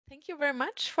Thank you very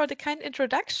much for the kind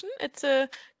introduction. It's a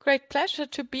great pleasure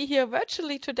to be here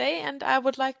virtually today, and I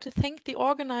would like to thank the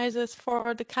organizers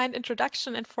for the kind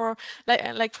introduction and for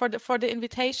for the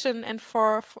invitation and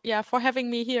for having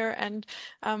me here. And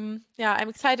I'm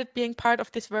excited being part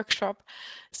of this workshop.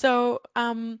 So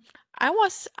I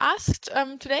was asked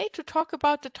today to talk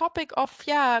about the topic of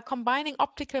combining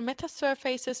optical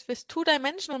metasurfaces with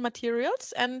two-dimensional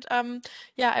materials, and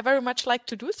I very much like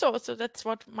to do so. So that's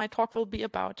what my talk will be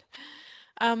about.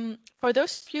 For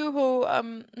those of you who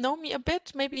know me a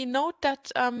bit, maybe note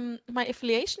that my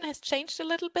affiliation has changed a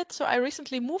little bit. So I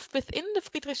recently moved within the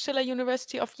Friedrich Schiller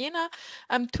University of Jena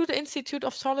to the Institute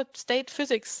of Solid State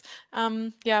Physics.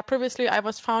 Previously I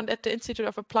was found at the Institute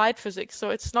of Applied Physics,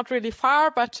 so it's not really far,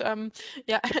 but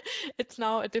it's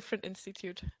now a different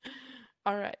institute.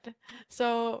 All right.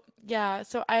 So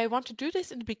I want to do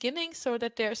this in the beginning so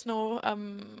that there's no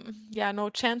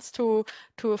chance to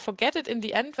forget it in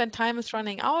the end when time is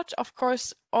running out. Of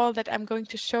course, all that I'm going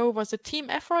to show was a team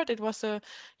effort. It was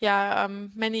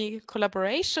many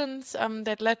collaborations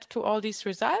that led to all these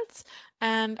results.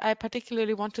 And I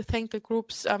particularly want to thank the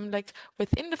groups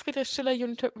within the Friedrich Schiller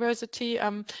University.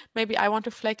 Maybe I want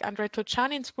to flag Andrei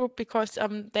Turchanin's group because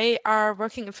they are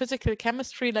working in physical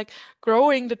chemistry, like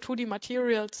growing the 2D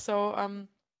materials. So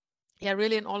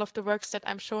really in all of the works that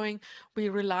I'm showing, we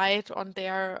relied on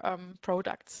their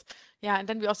products. Yeah, and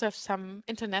then we also have some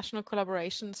international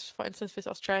collaborations, for instance, with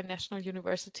Australian National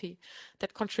University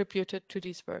that contributed to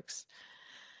these works.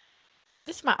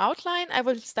 This is my outline. I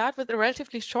will start with a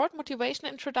relatively short motivation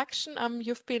introduction.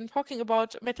 You've been talking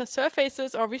about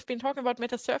metasurfaces, or we've been talking about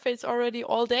metasurface already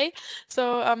all day.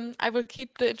 So I will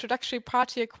keep the introductory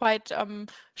part here quite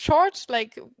short,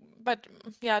 but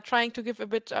trying to give a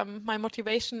bit my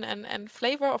motivation and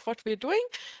flavor of what we're doing.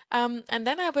 And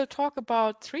then I will talk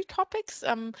about three topics: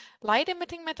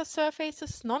 light-emitting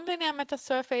metasurfaces, nonlinear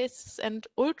metasurfaces, and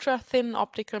ultra-thin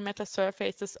optical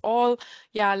metasurfaces, all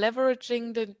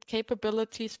leveraging the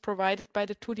capabilities provided by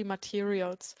the 2D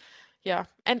materials. Yeah,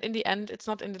 and in the end, it's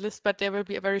not in the list, but there will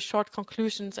be a very short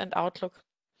conclusions and outlook.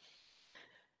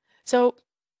 So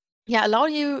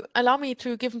allow me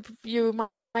to give you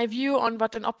my view on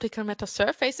what an optical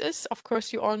metasurface is. Of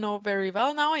course, you all know very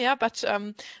well now, but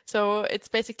so it's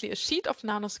basically a sheet of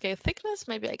nanoscale thickness.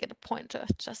 Maybe I get a pointer,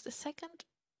 just a second.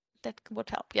 That would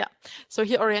help, So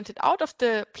here oriented out of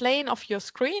the plane of your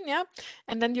screen,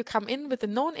 and then you come in with a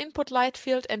known input light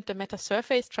field, and the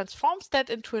metasurface transforms that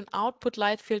into an output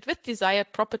light field with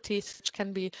desired properties, which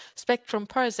can be spectrum,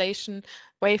 polarization,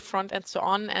 wavefront, and so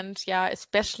on. And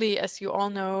especially as you all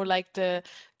know, like the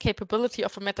capability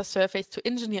of a metasurface to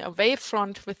engineer a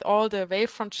wavefront with all the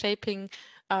wavefront shaping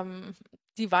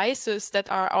devices that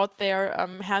are out there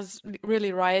has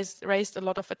really raised a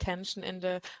lot of attention in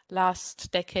the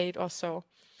last decade or so.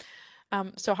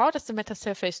 So how does the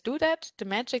metasurface do that? The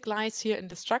magic lies here in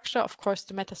the structure. Of course,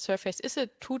 the metasurface is a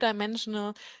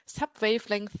two-dimensional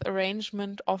sub-wavelength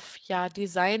arrangement of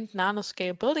designed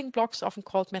nanoscale building blocks, often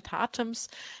called meta-atoms.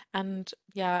 And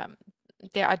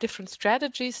there are different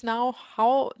strategies now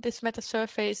how this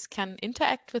metasurface can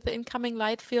interact with the incoming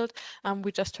light field.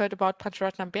 We just heard about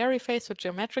Pancharatnam-Berry phase, so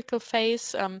geometrical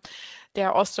phase. There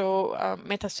are also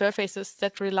metasurfaces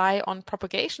that rely on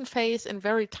propagation phase in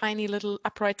very tiny little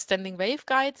upright standing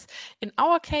waveguides. In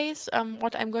our case,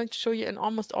 what I'm going to show you in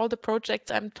almost all the projects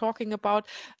I'm talking about,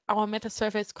 our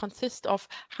metasurface consists of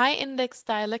high index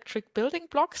dielectric building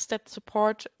blocks that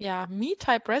support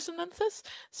me-type resonances.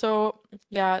 So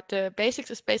the basics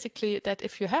is basically that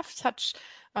if you have such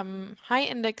high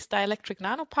index dielectric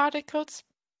nanoparticles,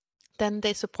 then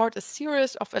they support a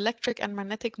series of electric and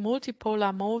magnetic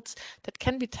multipolar modes that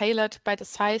can be tailored by the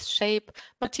size, shape,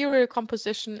 material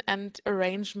composition, and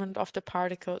arrangement of the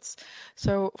particles.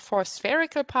 So for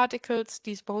spherical particles,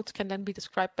 these modes can then be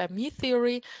described by me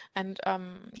theory. And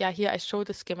here I show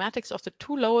the schematics of the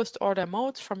two lowest order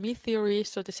modes from me theory.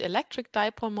 So this electric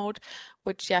dipole mode,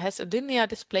 which has a linear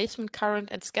displacement current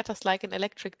and scatters like an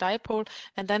electric dipole.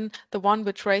 And then the one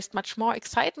which raised much more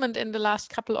excitement in the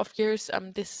last couple of years,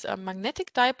 this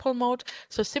magnetic dipole mode.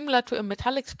 So similar to a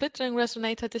metallic splitting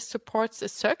resonator, this supports a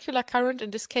circular current.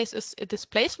 In this case, is a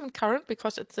displacement current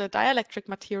because it's a dielectric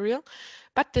material.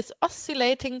 But this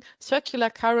oscillating circular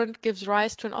current gives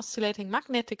rise to an oscillating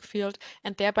magnetic field,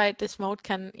 and thereby this mode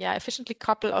can efficiently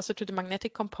couple also to the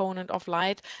magnetic component of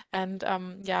light. And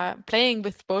playing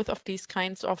with both of these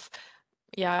kinds of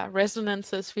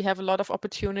resonances, we have a lot of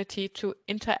opportunity to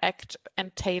interact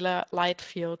and tailor light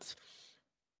fields.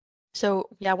 So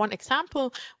yeah, one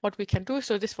example, what we can do.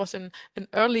 So this was an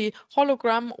early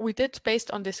hologram we did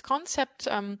based on this concept.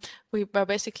 We were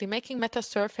basically making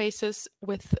metasurfaces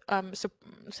with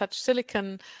such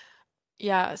silicon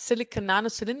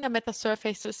nanocylinder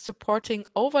metasurfaces supporting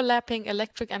overlapping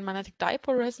electric and magnetic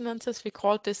dipole resonances. We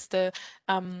called this the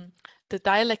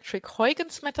dielectric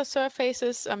Huygens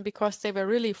metasurfaces because they were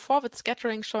really forward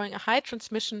scattering, showing a high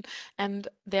transmission, and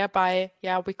thereby,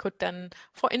 we could then,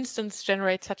 for instance,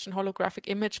 generate such an holographic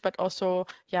image, but also,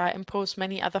 impose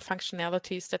many other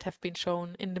functionalities that have been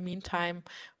shown in the meantime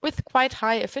with quite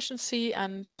high efficiency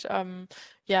and,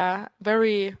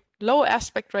 very low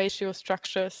aspect ratio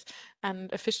structures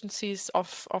and efficiencies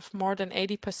of more than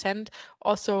 80%.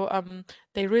 Also,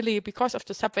 they really, because of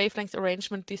the sub-wavelength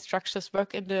arrangement, these structures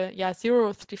work in the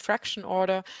 0th diffraction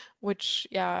order, which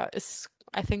is,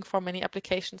 I think, for many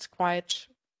applications quite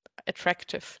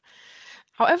attractive.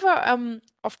 However,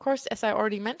 of course, as I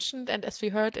already mentioned, and as we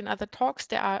heard in other talks,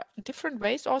 there are different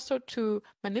ways also to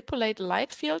manipulate a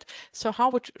light field. So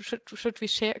how should we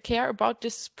care about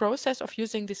this process of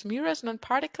using these resonant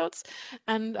particles?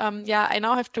 And I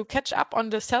now have to catch up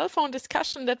on the cell phone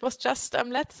discussion that was just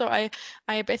led. So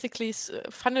I basically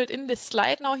funneled in this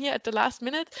slide now here at the last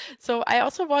minute. So I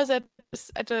also was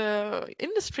at a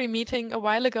industry meeting a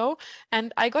while ago,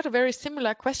 and I got a very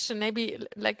similar question. Maybe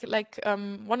like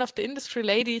one of the industry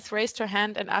ladies raised her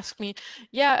hand and asked me,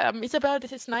 Isabelle,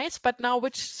 this is nice, but now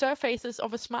which surfaces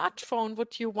of a smartphone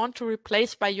would you want to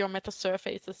replace by your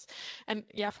metasurfaces? And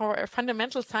for a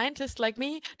fundamental scientist like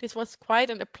me, this was quite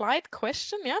an applied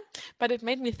question, but it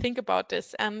made me think about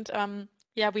this. And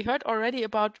we heard already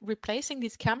about replacing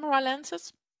these camera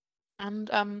lenses.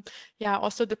 And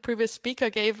also the previous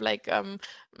speaker gave like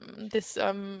this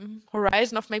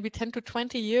horizon of maybe 10 to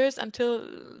 20 years until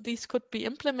these could be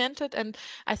implemented. And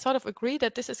I sort of agree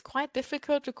that this is quite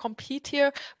difficult to compete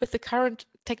here with the current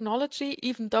technology,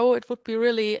 even though it would be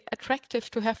really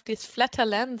attractive to have this flatter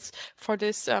lens for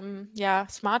this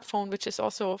smartphone, which is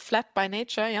also flat by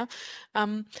nature.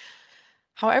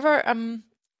 However, then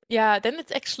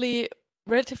it's actually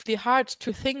relatively hard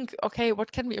to think, okay,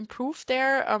 what can we improve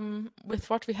there with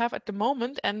what we have at the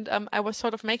moment? And I was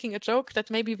sort of making a joke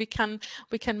that maybe we can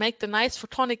make the nice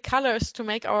photonic colors to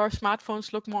make our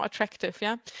smartphones look more attractive,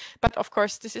 But of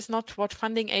course, this is not what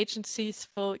funding agencies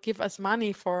will give us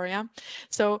money for,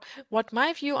 So what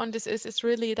my view on this is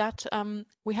really that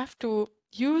we have to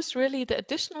use really the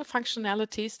additional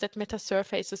functionalities that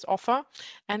metasurfaces offer,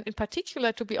 and in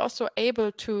particular to be also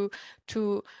able to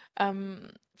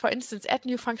for instance, add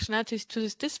new functionalities to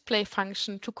this display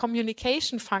function, to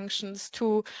communication functions,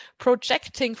 to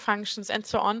projecting functions, and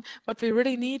so on. What we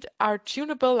really need are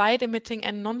tunable, light emitting,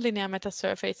 and nonlinear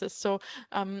metasurfaces. So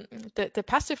the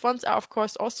passive ones are, of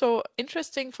course, also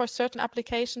interesting for certain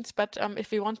applications, but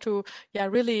if we want to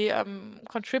really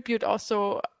contribute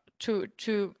also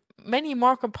to many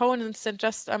more components than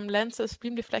just lenses,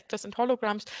 beam deflectors, and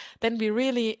holograms, then we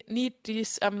really need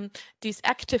these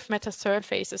active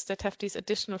metasurfaces that have these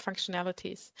additional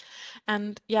functionalities.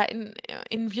 And in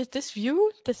this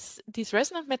view, these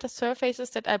resonant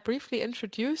metasurfaces that I briefly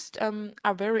introduced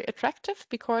are very attractive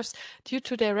because due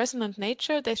to their resonant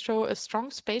nature, they show a strong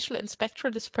spatial and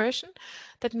spectral dispersion.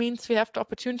 That means we have the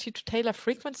opportunity to tailor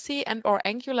frequency and or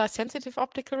angular sensitive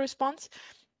optical response.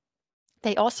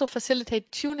 They also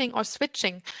facilitate tuning or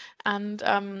switching, and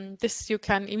this you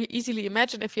can easily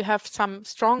imagine if you have some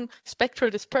strong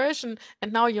spectral dispersion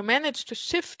and now you manage to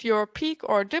shift your peak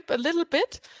or dip a little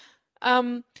bit,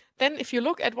 then if you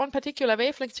look at one particular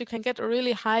wavelength, you can get a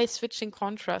really high switching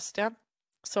contrast.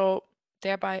 So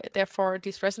therefore,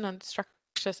 these resonant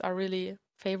structures are really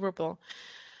favorable.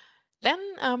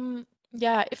 Then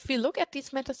if we look at these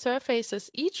metasurfaces,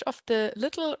 each of the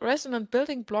little resonant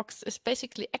building blocks is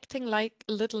basically acting like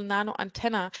a little nano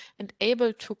antenna and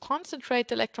able to concentrate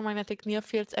the electromagnetic near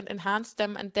fields and enhance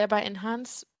them, and thereby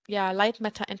enhance light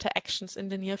matter interactions in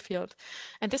the near field.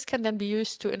 And this can then be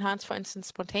used to enhance, for instance,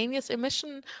 spontaneous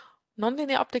emission,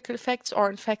 nonlinear optical effects, or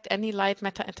in fact any light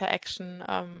matter interaction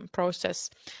process.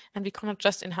 And we cannot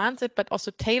just enhance it, but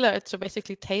also tailor it. So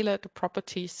basically tailor the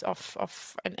properties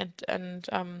and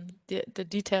the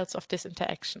details of this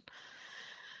interaction.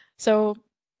 So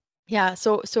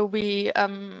we're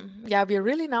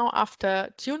really now after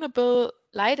tunable,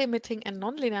 light emitting, and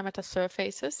nonlinear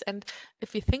metasurfaces. And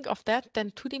if we think of that,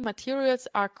 then 2D materials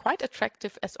are quite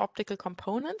attractive as optical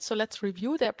components. So let's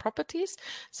review their properties.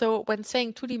 So when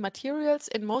saying 2D materials,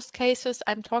 in most cases,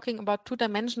 I'm talking about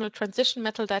two-dimensional transition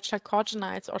metal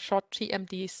dichalcogenides, or short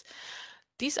TMDs.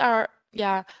 These are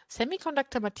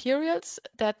semiconductor materials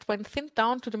that, when thinned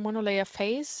down to the monolayer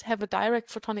phase, have a direct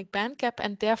photonic band gap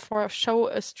and therefore show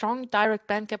a strong direct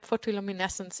band gap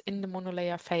photoluminescence in the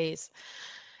monolayer phase.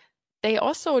 They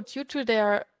also, due to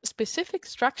their specific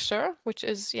structure, which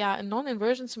is a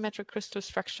non-inversion symmetric crystal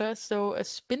structure, so a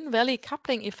spin valley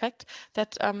coupling effect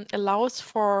that allows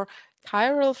for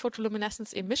chiral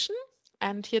photoluminescence emission.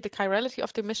 And here the chirality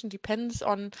of the emission depends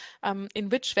on in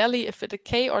which valley, if the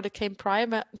K or the K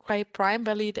prime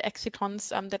valley, the excitons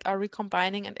that are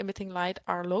recombining and emitting light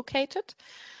are located.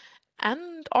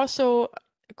 And also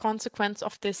a consequence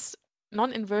of this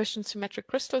non-inversion symmetric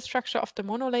crystal structure of the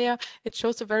monolayer, it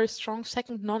shows a very strong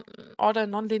second order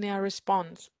nonlinear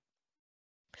response.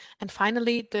 And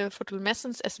finally, the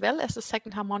photoluminescence as well as the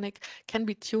second harmonic can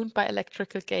be tuned by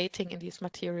electrical gating in these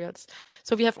materials.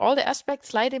 So we have all the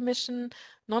aspects: light emission,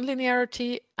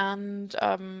 nonlinearity, and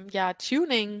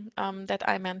tuning that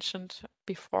I mentioned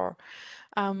before.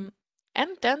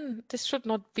 And then this should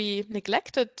not be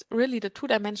neglected. Really, the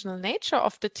two-dimensional nature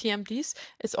of the TMDs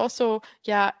is also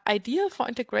ideal for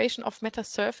integration of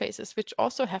metasurfaces, which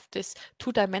also have this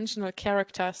two-dimensional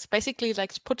characters. Basically,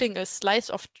 like putting a slice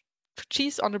of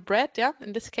cheese on a bread.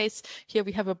 In this case, here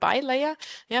we have a bilayer.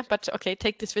 But okay,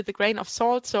 take this with a grain of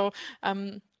salt. So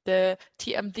the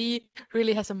TMD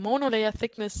really has a monolayer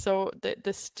thickness, so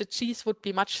the cheese would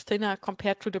be much thinner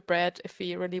compared to the bread if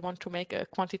we really want to make a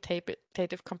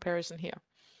quantitative comparison here.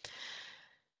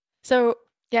 So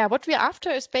what we're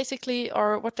after is basically,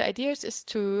 or what the idea is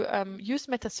to use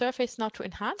metasurface now to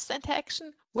enhance the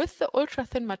interaction with the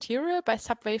ultra-thin material by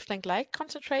sub-wavelength light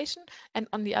concentration, and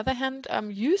on the other hand,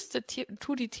 use the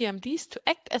 2D TMDs to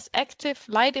act as active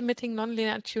light-emitting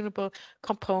nonlinear tunable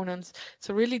components.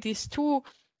 So really these two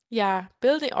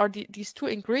building, or these two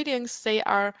ingredients, they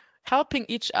are helping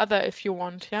each other, if you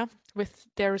want, with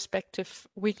their respective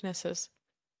weaknesses.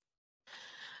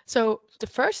 So the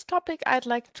first topic I'd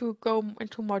like to go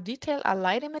into more detail are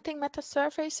light-emitting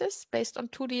metasurfaces based on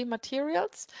 2D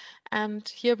materials. And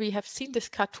here we have seen this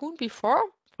cartoon before.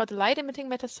 For the light-emitting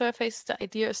metasurface, the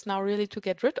idea is now really to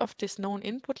get rid of this known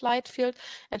input light field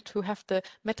and to have the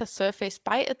metasurface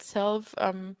by itself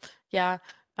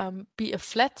be a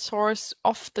flat source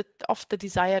of the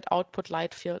desired output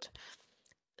light field.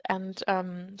 And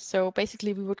so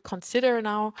basically we would consider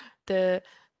now the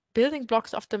building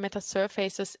blocks of the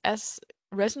metasurfaces as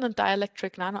resonant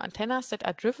dielectric nanoantennas that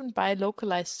are driven by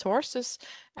localized sources,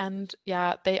 and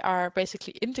they are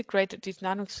basically integrated. These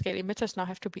nanoscale emitters now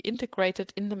have to be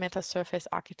integrated in the metasurface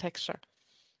architecture.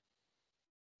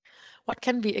 What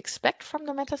can we expect from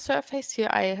the metasurface? Here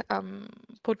I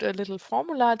put a little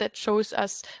formula that shows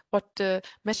us what the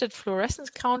measured fluorescence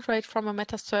count rate from a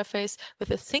metasurface with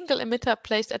a single emitter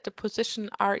placed at the position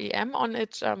REM on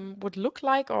it would look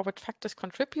like, or what factors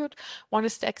contribute. One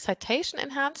is the excitation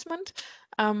enhancement.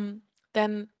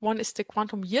 Then one is the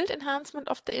quantum yield enhancement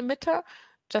of the emitter.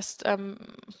 Just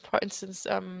for instance,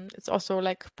 it's also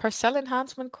like per cell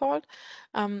enhancement called.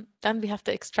 Then we have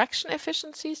the extraction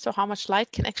efficiency, so how much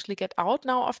light can actually get out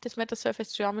now of this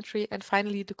metasurface geometry. And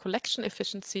finally, the collection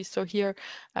efficiency. So here,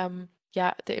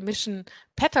 the emission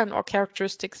pattern or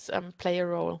characteristics play a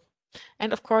role.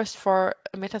 And of course, for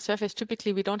a metasurface,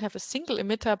 typically we don't have a single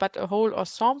emitter, but a whole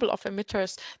ensemble of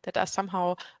emitters that are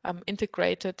somehow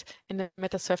integrated in the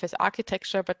metasurface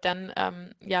architecture. But then,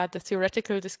 the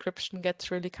theoretical description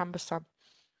gets really cumbersome.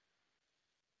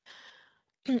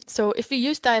 So if we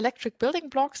use dielectric building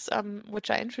blocks, which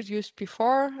I introduced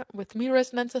before with Mie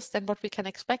resonances, then what we can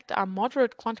expect are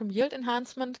moderate quantum yield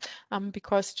enhancement,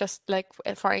 because just like,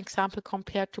 for example,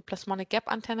 compared to plasmonic gap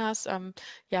antennas,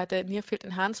 the near field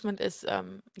enhancement is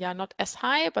not as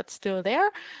high, but still there.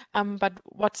 But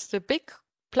what's the big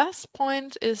plus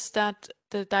point is that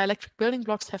the dielectric building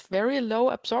blocks have very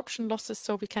low absorption losses,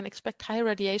 so we can expect high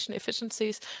radiation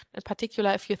efficiencies. In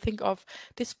particular, if you think of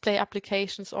display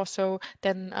applications also,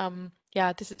 then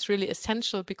this is really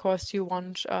essential because you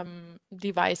want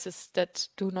devices that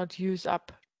do not use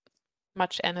up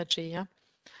much energy.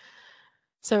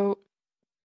 So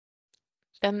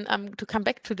then to come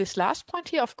back to this last point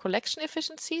here of collection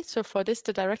efficiency. So for this,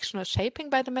 the directional shaping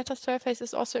by the metasurface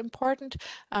is also important.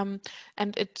 And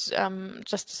it's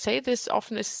just to say this,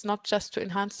 often is not just to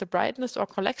enhance the brightness or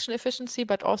collection efficiency,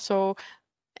 but also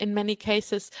in many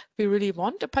cases, we really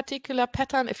want a particular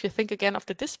pattern. If you think again of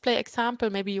the display example,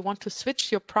 maybe you want to switch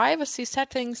your privacy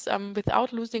settings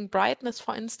without losing brightness,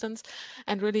 for instance,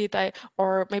 and really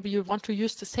or maybe you want to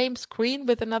use the same screen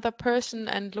with another person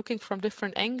and looking from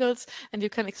different angles. And you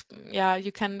can,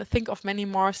 you can think of many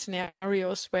more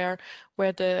scenarios where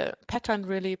the pattern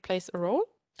really plays a role.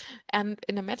 And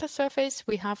in a metasurface,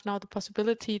 we have now the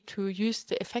possibility to use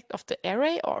the effect of the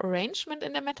array or arrangement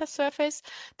in the metasurface.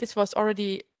 This was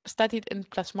already studied in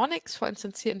plasmonics, for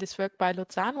instance, here in this work by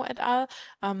Lozano et al.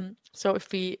 So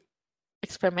if we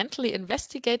experimentally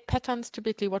investigate patterns,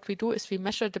 typically what we do is we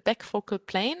measure the back focal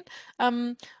plane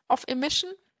of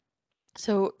emission.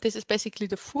 So this is basically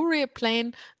the Fourier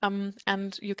plane,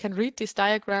 and you can read these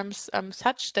diagrams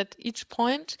such that each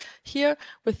point here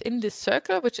within this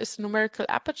circle, which is the numerical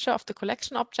aperture of the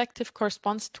collection objective,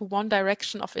 corresponds to one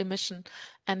direction of emission.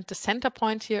 And the center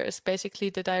point here is basically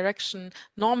the direction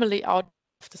normally out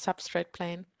of the substrate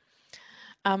plane.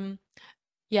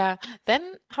 Yeah,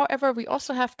 then, however, we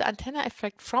also have the antenna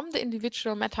effect from the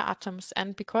individual meta-atoms,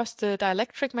 and because the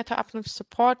dielectric meta-atoms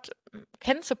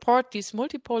can support these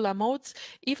multipolar modes,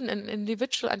 even an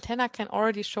individual antenna can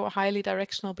already show a highly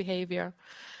directional behavior.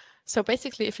 So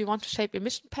basically, if we want to shape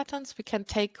emission patterns, we can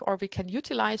take or we can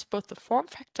utilize both the form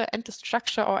factor and the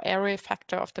structure or array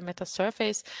factor of the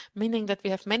metasurface, meaning that we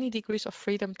have many degrees of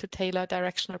freedom to tailor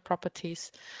directional properties.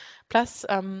 Plus,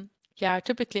 yeah,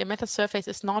 typically a metasurface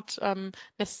is not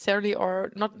necessarily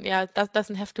or not, yeah, that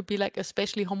doesn't have to be like a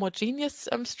spatially homogeneous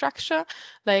structure.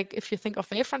 Like if you think of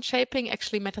wavefront shaping,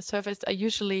 actually metasurfaces are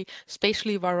usually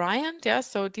spatially variant. Yeah,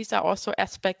 so these are also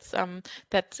aspects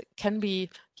that can be,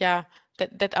 yeah,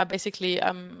 that are basically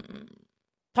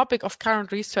topic of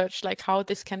current research, like how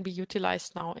this can be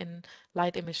utilized now in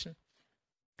light emission.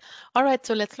 All right,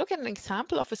 so let's look at an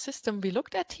example of a system we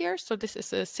looked at here. So this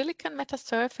is a silicon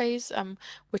metasurface,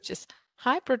 which is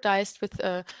hybridized with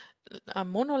a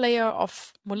monolayer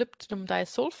of molybdenum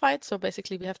disulfide. So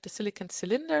basically we have the silicon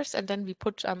cylinders, and then we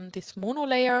put this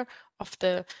monolayer of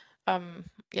the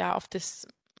of this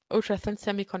ultra thin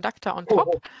semiconductor on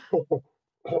top.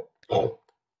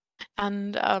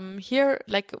 And here,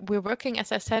 like we're working,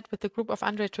 as I said, with a group of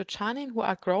Andrei Turchanin who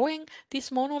are growing these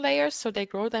monolayers. So they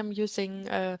grow them using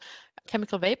a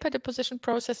chemical vapor deposition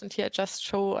process. And here I just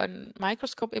show a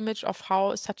microscope image of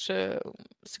how such a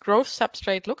growth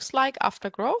substrate looks like after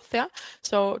growth. Yeah.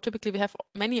 So typically we have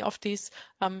many of these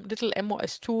little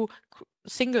MOS2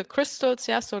 single crystals.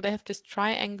 Yeah. So they have this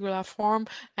triangular form,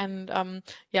 and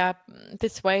yeah,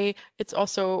 this way it's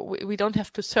also we don't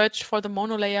have to search for the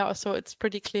monolayer. Also, it's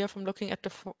pretty clear from looking at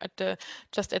the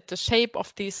shape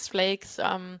of these flakes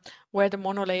where the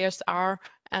monolayers are,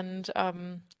 and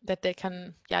that they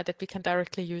can that we can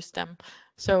directly use them.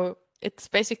 So it's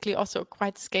basically also a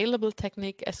quite scalable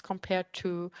technique as compared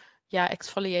to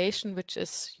exfoliation, which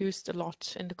is used a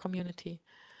lot in the community.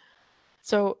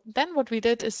 So then what we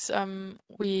did is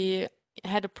we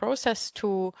had a process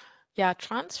to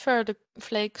transfer the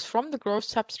flakes from the growth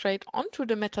substrate onto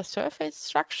the metasurface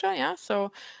structure. Yeah.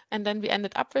 So, and then we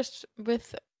ended up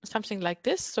with something like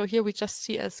this. So here we just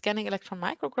see a scanning electron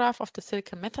micrograph of the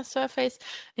silicon metasurface.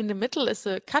 In the middle is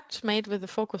a cut made with a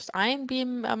focused ion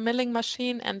beam milling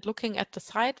machine, and looking at the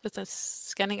side with a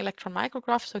scanning electron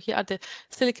micrograph. So here are the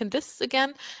silicon discs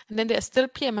again, and then there's still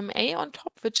PMMA on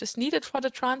top, which is needed for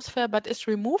the transfer, but is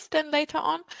removed then later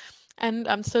on.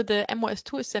 And so the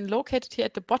MOS2 is then located here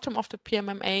at the bottom of the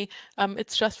PMMA.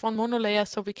 It's just one monolayer,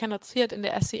 so we cannot see it in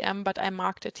the SEM, but I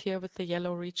marked it here with the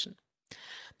yellow region.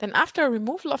 Then after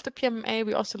removal of the PMMA,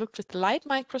 we also looked with the light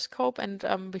microscope, and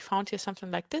we found here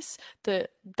something like this. The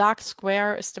dark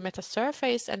square is the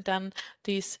metasurface, and then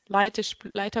these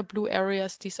lighter blue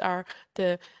areas, these are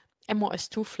the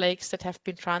MOS2 flakes that have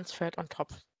been transferred on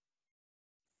top.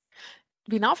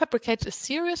 We now fabricated a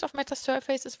series of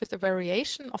metasurfaces with a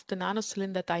variation of the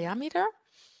nanocylinder diameter.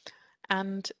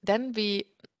 And then we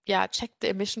checked the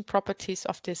emission properties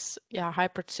of this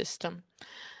hybrid system.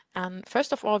 And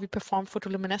first of all, we performed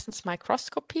photoluminescence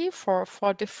microscopy for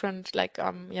 4 different,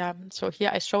 so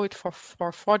here I show it for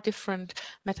 4 different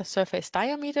metasurface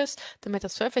diameters. The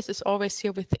metasurface is always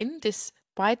here within this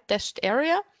white dashed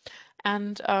area.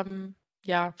 And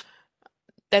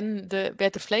then where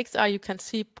the flakes are, you can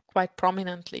see quite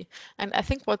prominently. And I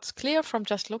think what's clear from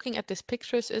just looking at these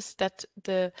pictures is that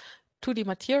the 2D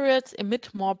materials emit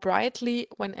more brightly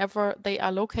whenever they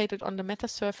are located on the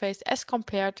metasurface as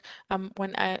compared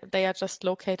when they are just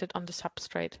located on the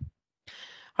substrate.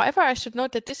 However, I should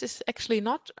note that this is actually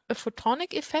not a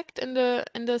photonic effect in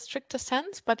the stricter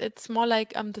sense, but it's more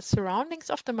like the surroundings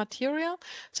of the material.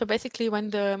 So basically, when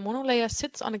the monolayer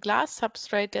sits on a glass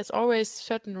substrate, there's always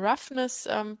certain roughness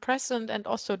present and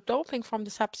also doping from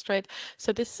the substrate.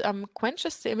 So this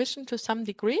quenches the emission to some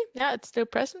degree. Yeah, it's still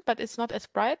present, but it's not as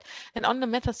bright. And on the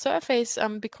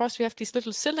metasurface, because we have these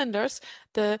little cylinders,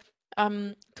 the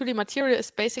 2D material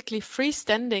is basically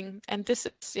freestanding, and this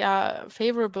is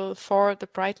favorable for the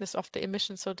brightness of the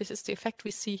emission. So this is the effect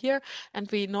we see here,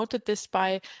 and we noted this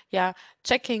by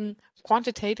checking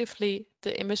quantitatively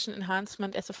the emission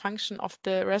enhancement as a function of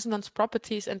the resonance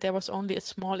properties, and there was only a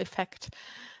small effect.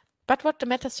 But what the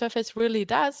metasurface really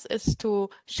does is to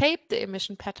shape the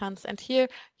emission patterns. And here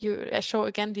I show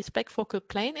again these backfocal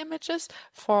plane images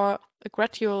for a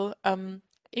gradual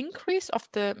increase of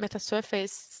the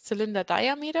metasurface cylinder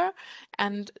diameter.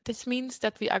 And this means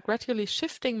that we are gradually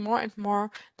shifting more and more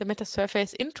the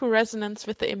metasurface into resonance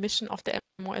with the emission of the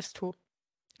MOS2.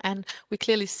 And we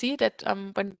clearly see that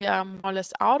when we are more or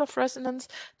less out of resonance,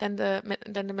 then the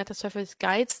metasurface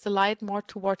guides the light more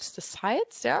towards the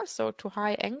sides, so to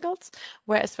high angles.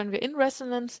 Whereas when we're in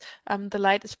resonance, the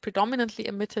light is predominantly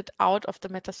emitted out of the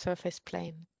metasurface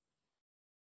plane.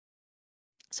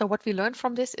 So what we learned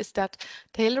from this is that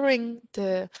tailoring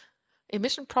the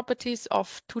emission properties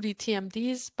of 2D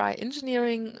TMDs by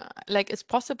engineering is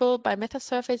possible by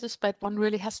metasurfaces, but one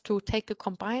really has to take a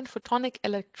combined photonic,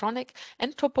 electronic,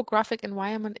 and topographic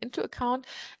environment into account,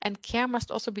 and care must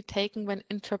also be taken when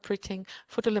interpreting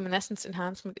photoluminescence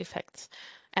enhancement effects.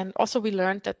 And also we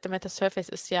learned that the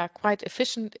metasurface is quite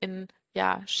efficient in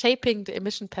shaping the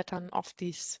emission pattern of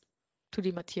these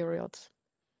 2D materials.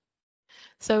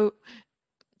 So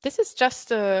this is just,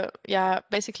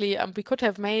 basically we could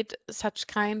have made such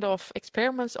kind of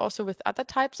experiments also with other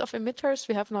types of emitters.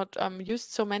 We have not used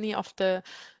so many of the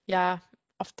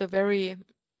very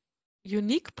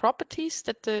unique properties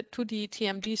that the 2D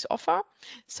TMDs offer.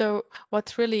 So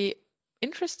what's really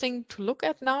interesting to look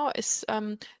at now is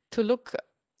to look,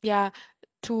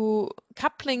 to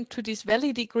coupling to these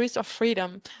valley degrees of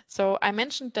freedom. So I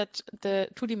mentioned that the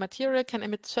 2D material can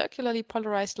emit circularly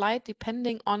polarized light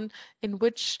depending on in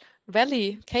which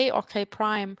valley, K or K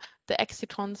prime, the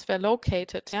excitons were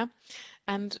located.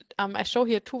 And I show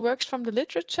here two works from the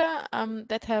literature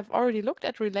that have already looked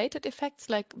at related effects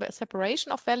like the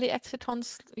separation of valley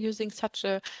excitons using such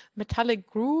a metallic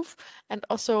groove, and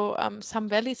also some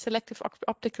valley selective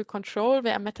optical control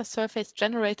where a metasurface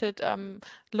generated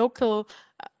local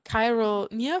chiral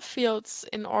near fields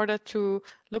in order to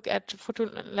look at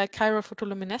chiral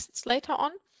photoluminescence later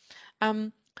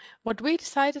on. What we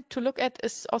decided to look at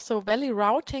is also valley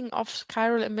routing of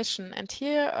chiral emission. And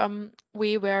here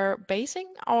we were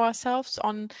basing ourselves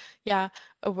on a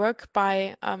work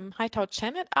by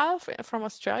Chen et al. From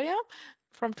Australia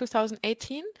from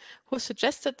 2018, who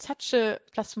suggested such a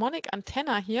plasmonic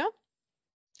antenna here.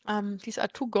 These are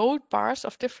two gold bars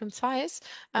of different size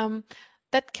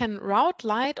that can route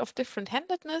light of different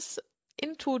handedness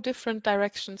into different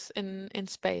directions in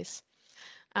space.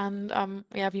 And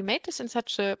we made this in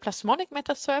such a plasmonic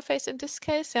metasurface in this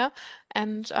case,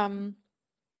 and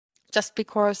just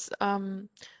because the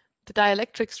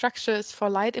dielectric structures for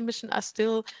light emission are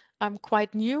still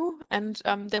quite new, and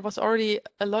there was already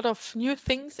a lot of new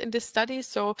things in this study.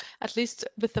 So at least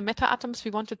with the meta atoms,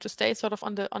 we wanted to stay sort of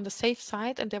on the safe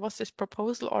side, and there was this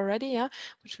proposal already,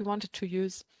 which we wanted to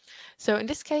use. So in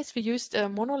this case, we used a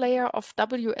monolayer of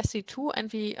WSE2,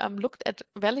 and we looked at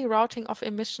valley routing of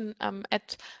emission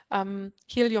at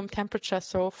helium temperature,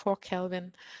 so 4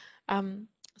 Kelvin.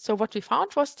 So what we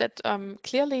found was that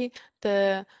clearly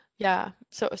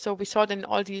so we saw then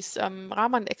all these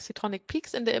Raman excitonic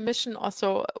peaks in the emission.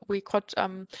 Also, we could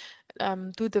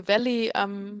do the valley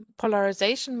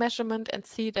polarization measurement and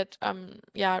see that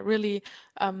really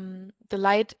the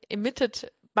light emitted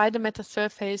by the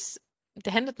metasurface,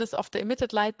 the handedness of the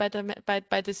emitted light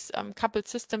by this coupled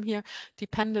system here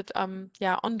depended on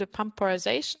the pump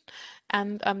polarization.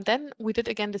 And then we did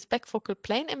again this backfocal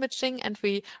plane imaging, and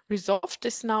we resolved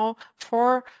this now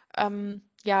for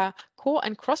co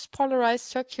and cross polarized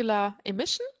circular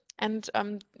emission. And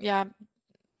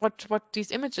what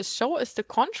these images show is the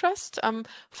contrast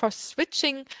for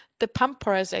switching the pump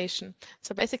polarization.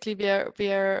 So basically we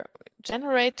are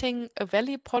generating a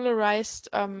valley polarized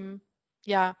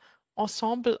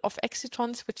ensemble of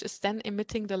excitons, which is then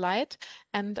emitting the light,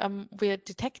 and we're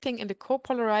detecting in the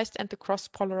co-polarized and the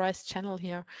cross-polarized channel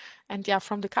here. And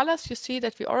from the colors you see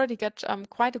that we already get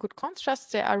quite a good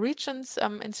contrast. There are regions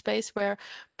in space which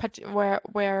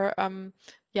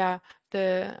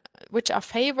are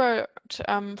favored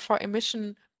for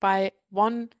emission by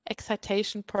one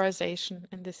excitation polarization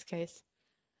in this case.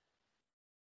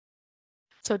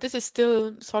 So this is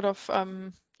still sort of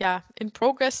in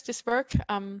progress, this work.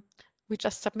 We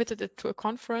just submitted it to a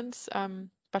conference,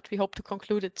 but we hope to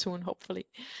conclude it soon, hopefully.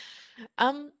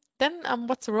 Then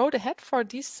what's the road ahead for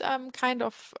these kind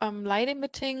of light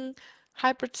emitting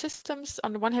hybrid systems?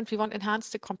 On the one hand, we want to enhance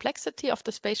the complexity of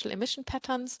the spatial emission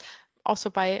patterns also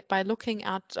by looking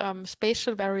at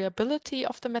spatial variability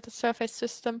of the metasurface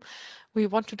system. We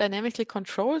want to dynamically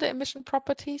control the emission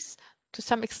properties. To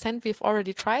some extent, we've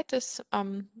already tried this,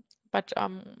 but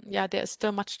yeah, there is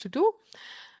still much to do.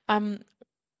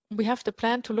 We have the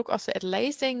plan to look also at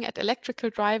lasing, at electrical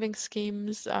driving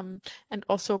schemes, and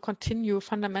also continue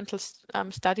fundamental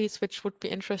studies, which would be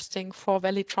interesting for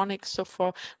valleytronics. So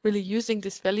for really using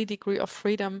this valley degree of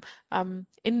freedom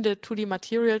in the 2D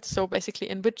materials. So basically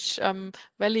in which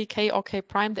valley K or K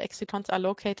prime the excitons are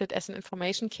located as an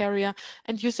information carrier,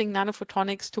 and using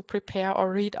nanophotonics to prepare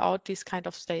or read out these kind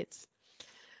of states.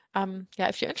 Yeah,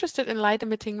 if you're interested in light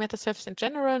emitting metasurface in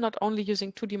general, not only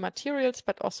using 2D materials,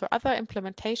 but also other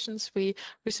implementations, we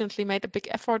recently made a big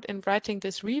effort in writing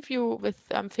this review with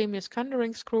Femius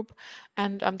Kundering's group,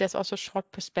 and there's also short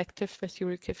perspective with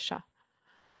Yuri Kivsha.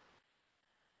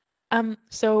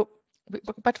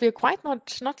 But we're quite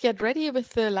not yet ready with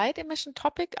the light emission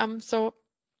topic. So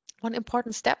one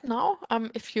important step now,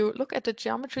 if you look at the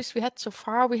geometries we had so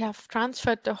far, we have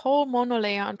transferred the whole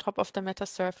monolayer on top of the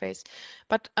metasurface.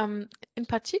 But in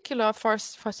particular, for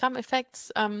some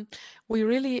effects, we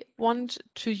really want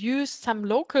to use some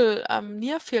local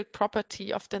near field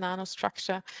property of the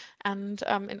nanostructure. And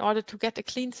in order to get a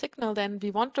clean signal, then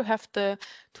we want to have the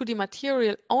 2D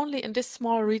material only in this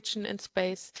small region in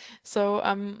space. So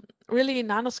really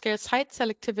nanoscale site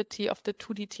selectivity of the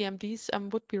 2D TMDs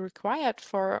would be required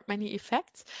for many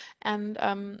effects. And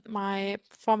my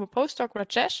former postdoc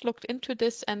Rajesh looked into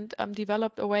this and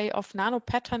developed a way of nano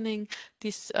patterning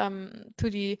these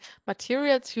 2D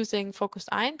materials using focused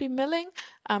ion beam milling.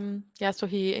 Yeah, so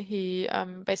he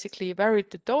basically varied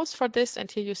the dose for this,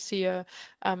 and here you see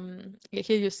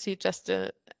just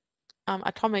a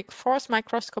atomic force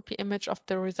microscopy image of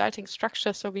the resulting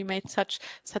structure. So we made such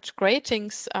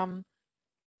gratings, and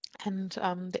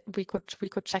we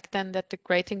could check then that the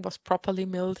grating was properly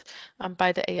milled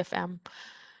by the AFM.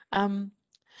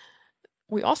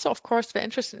 We also, of course, were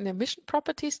interested in emission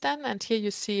properties then, and here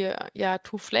you see, yeah,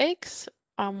 two flakes,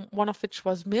 one of which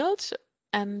was milled,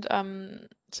 and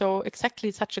so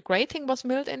exactly such a grating was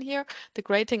milled in here. The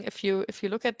grating, if you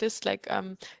look at this, like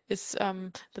is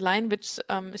the line which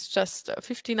is just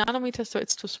 50 nanometers, so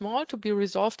it's too small to be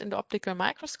resolved in the optical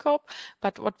microscope.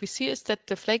 But what we see is that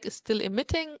the flake is still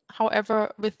emitting,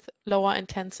 however, with lower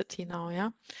intensity now, yeah.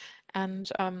 And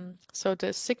so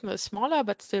the signal is smaller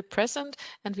but still present,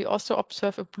 and we also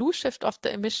observe a blue shift of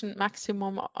the emission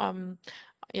maximum,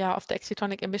 yeah, of the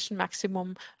excitonic emission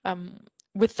maximum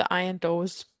with the ion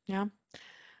dose, yeah,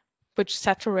 which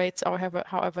saturates,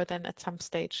 however, then at some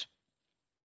stage.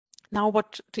 Now,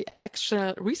 what the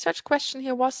actual research question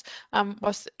here was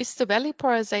is the valley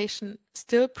polarization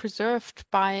still preserved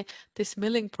by this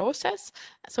milling process?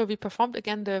 So we performed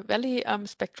again the valley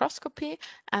spectroscopy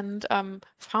and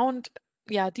found,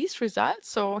 yeah, these results.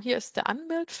 So here's the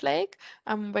unmilled flake,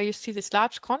 where you see this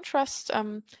large contrast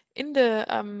in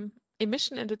the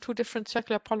emission in the two different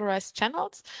circular polarized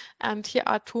channels. And here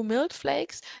are two milled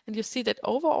flakes, and you see that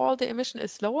overall the emission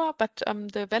is lower, but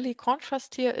the valley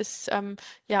contrast here is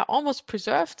yeah, almost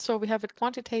preserved. So we have it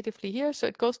quantitatively here. So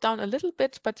it goes down a little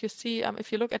bit, but you see,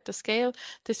 if you look at the scale,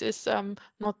 this is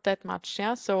not that much.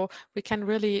 Yeah, so we can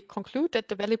really conclude that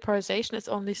the valley polarization is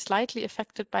only slightly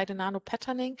affected by the nano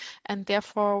patterning, and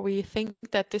therefore we think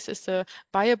that this is a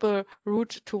viable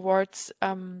route towards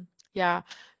yeah,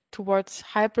 towards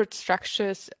hybrid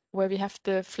structures where we have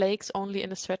the flakes only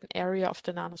in a certain area of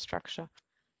the nanostructure.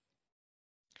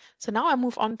 So now I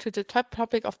move on to the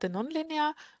topic of the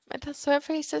nonlinear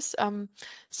metasurfaces.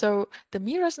 So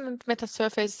the resonant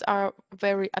metasurfaces are a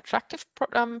very attractive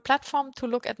platform to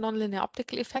look at nonlinear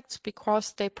optical effects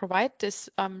because they provide this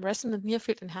resonant near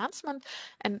field enhancement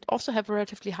and also have a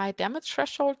relatively high damage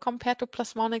threshold compared to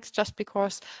plasmonics, just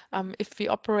because if we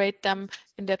operate them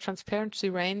in their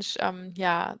transparency range,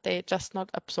 yeah, they just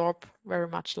not absorb very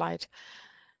much light.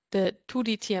 The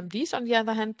 2D TMDs, on the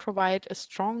other hand, provide a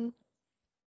strong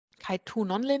Chi2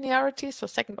 nonlinearity, so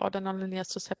second order nonlinear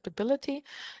susceptibility.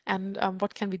 And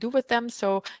what can we do with them?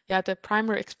 So yeah, the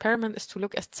primary experiment is to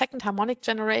look at second harmonic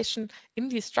generation in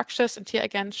these structures, and here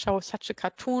again show such a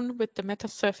cartoon with the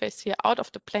metasurface here out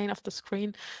of the plane of the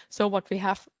screen. So what we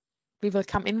have, we will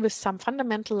come in with some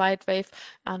fundamental light wave,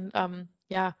 and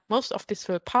yeah, most of this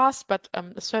will pass, but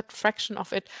a certain fraction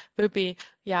of it will be,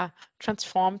 yeah,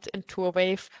 transformed into a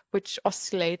wave which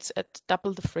oscillates at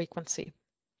double the frequency.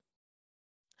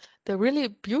 The really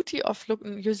beauty of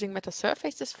using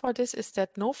metasurfaces for this is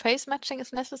that no phase matching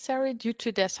is necessary due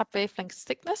to their subwavelength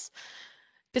thickness.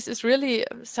 This is really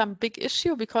some big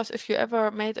issue, because if you ever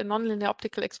made a nonlinear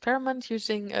optical experiment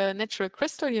using a natural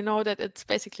crystal, you know that it's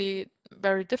basically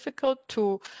very difficult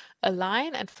to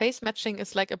align, and phase matching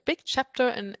is like a big chapter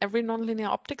in every nonlinear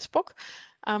optics book.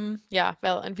 Yeah,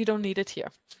 well, and we don't need it here.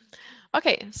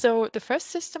 Okay, so the first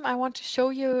system I want to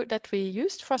show you that we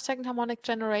used for second harmonic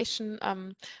generation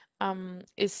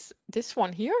is this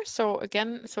one here. So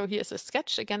again, so here's a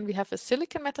sketch. Again, we have a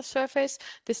silicon metasurface.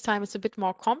 This time it's a bit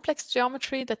more complex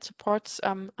geometry that supports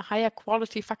a higher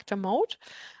quality factor mode.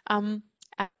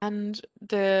 And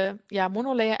the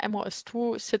monolayer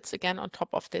MOS2 sits again on top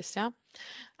of this.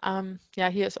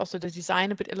 Here is also the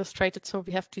design a bit illustrated. So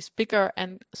we have these bigger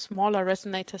and smaller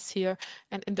resonators here,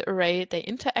 and in the array they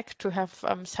interact to have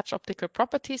such optical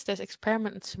properties. There's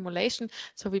experiment and simulation.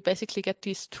 So we basically get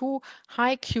these two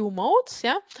high Q modes,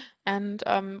 and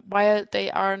while they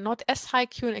are not as high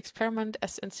Q in experiment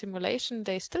as in simulation,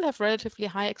 they still have relatively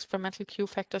high experimental Q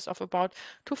factors of about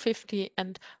 250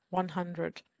 and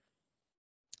 100.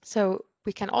 So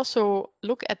we can also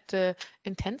look at the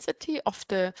intensity of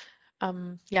the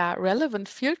relevant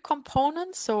field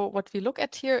components. So what we look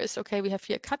at here is, okay, we have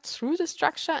here cut through the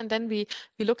structure, and then we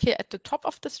look here at the top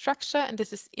of the structure, and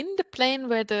this is in the plane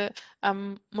where the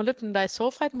molybdenum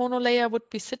disulfide monolayer would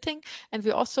be sitting. And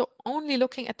we're also only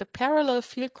looking at the parallel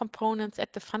field components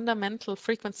at the fundamental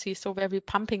frequency, so where we're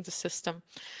pumping the system.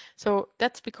 So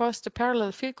that's because the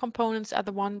parallel field components are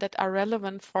the ones that are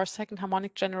relevant for second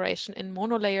harmonic generation in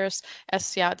monolayers,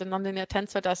 as the nonlinear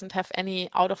tensor doesn't have any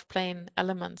out-of-plane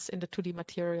elements in the 2D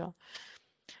material.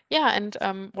 And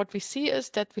what we see is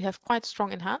that we have quite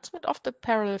strong enhancement of the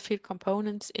parallel field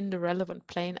components in the relevant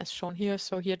plane as shown here.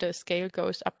 So here the scale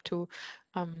goes up to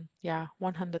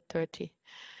 130.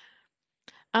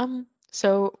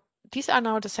 So these are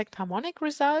now the second harmonic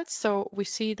results. So we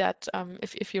see that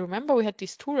if you remember, we had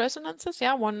these two resonances,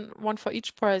 one for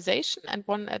each polarization, and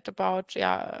one at about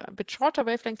a bit shorter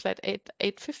wavelengths, like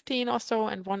 815 or so,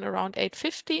 and one around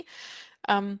 850.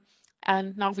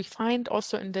 And now we find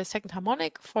also in the second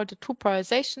harmonic for the two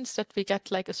polarizations that we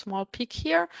get like a small peak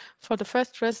here for the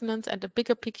first resonance and a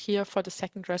bigger peak here for the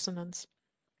second resonance.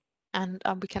 And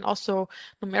we can also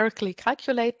numerically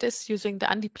calculate this using the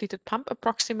undepleted pump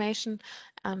approximation.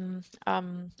 We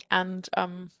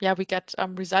get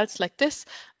results like this,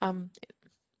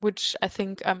 which I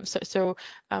think,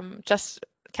 just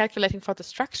calculating for the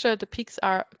structure, the peaks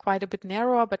are quite a bit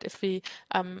narrower, but if we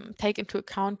take into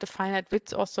account the finite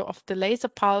width also of the laser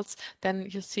pulse, then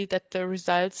you see that the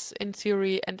results in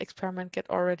theory and experiment get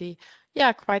already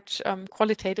quite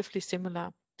qualitatively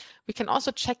similar. We can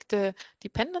also check the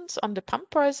dependence on the pump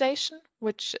polarization,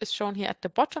 which is shown here at the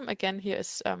bottom. Again, here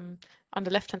is on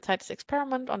the left-hand side is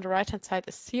experiment, on the right-hand side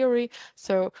is theory.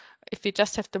 So if we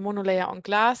just have the monolayer on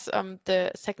glass,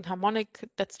 the second harmonic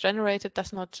that's generated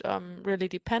does not really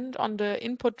depend on the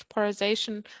input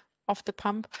polarization of the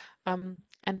pump.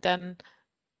 And then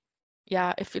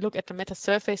if we look at the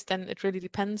metasurface, then it really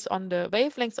depends on the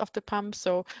wavelengths of the pump.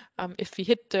 So if we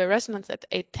hit the resonance at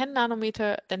 810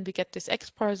 nanometer, then we get this X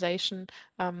polarization.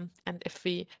 And if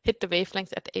we hit the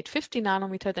wavelengths at 850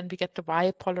 nanometer, then we get the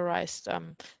Y polarized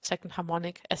second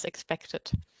harmonic as expected.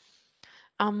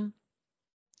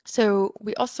 So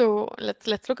we also, let's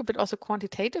look a bit also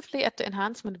quantitatively at the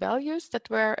enhancement values that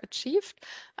were achieved.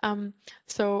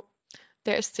 So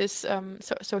there is this,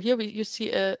 so here you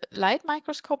see a light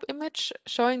microscope image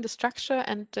showing the structure,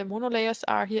 and the monolayers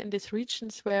are here in these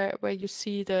regions where you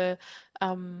see the,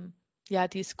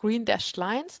 these green dashed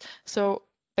lines. So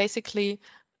basically,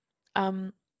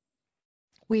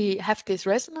 we have this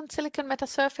resonant silicon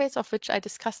metasurface, of which I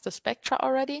discussed the spectra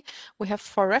already. We have,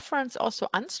 for reference, also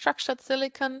unstructured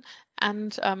silicon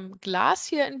and glass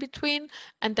here in between,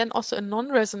 and then also a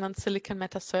non-resonant silicon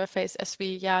metasurface, as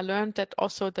we learned that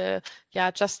also the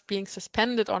just being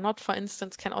suspended or not, for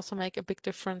instance, can also make a big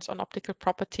difference on optical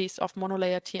properties of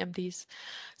monolayer TMDs.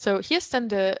 So here's then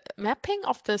the mapping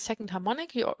of the second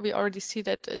harmonic. We already see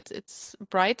that it's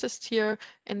brightest here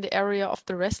in the area of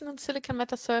the resonant silicon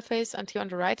metasurface, and here on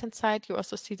the right-hand side you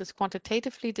also see this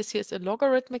quantitatively. This here is a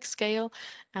logarithmic scale,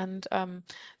 and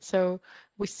so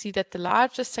we see that the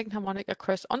largest second harmonic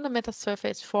occurs on the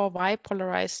metasurface for Y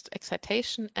polarized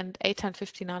excitation and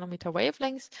 850 nanometer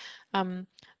wavelengths.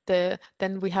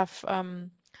 Then we have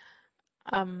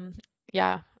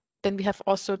then we have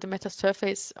also the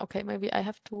metasurface. Okay, maybe I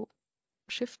have to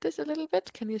shift this a little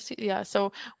bit. Can you see? Yeah,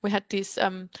 so we had these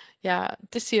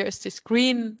this here is this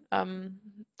green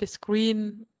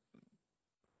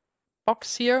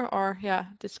box here, or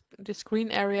this green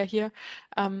area here.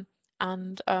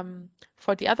 And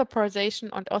for the other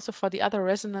polarization and also for the other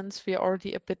resonance, we are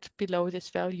already a bit below this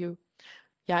value.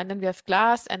 and then we have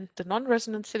glass and the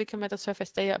non-resonant silicon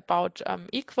metasurface, they are about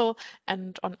equal.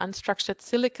 And on unstructured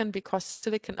silicon, because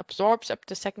silicon absorbs up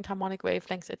to second harmonic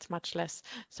wavelengths, it's much less.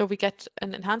 So we get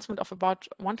an enhancement of about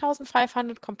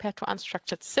 1,500 compared to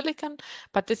unstructured silicon,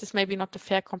 but this is maybe not a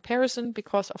fair comparison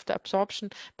because of the absorption,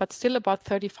 but still about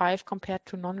 35 compared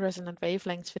to non-resonant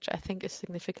wavelengths, which I think is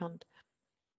significant.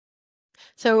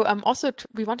 So also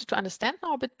we wanted to understand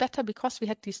now a bit better because we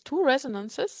had these two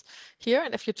resonances here.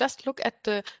 And if you just look at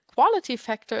the quality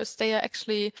factors, they are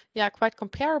actually quite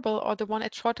comparable, or the one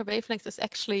at shorter wavelengths is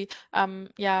actually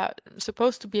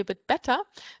supposed to be a bit better.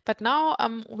 But now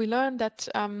we learn that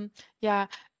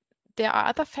there are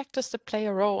other factors that play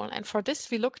a role. And for this,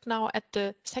 we looked now at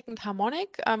the second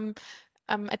harmonic,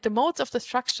 at the modes of the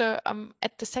structure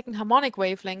at the second harmonic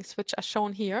wavelengths, which are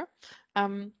shown here.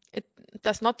 It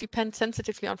does not depend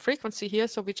sensitively on frequency here,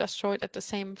 so we just show it at the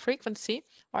same frequency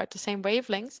or at the same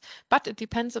wavelengths, but it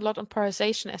depends a lot on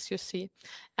polarization, as you see.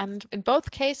 And in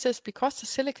both cases, because the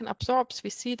silicon absorbs, we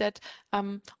see that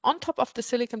on top of the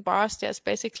silicon bars, there's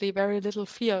basically very little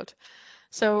field.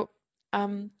 So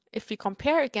if we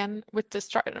compare again with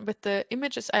the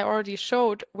images I already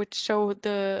showed, which show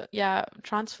the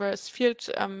transverse field,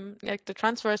 like the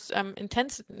transverse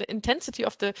intensity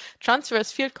of the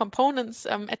transverse field components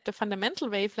at the fundamental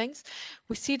wavelengths,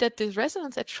 we see that the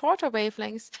resonance at shorter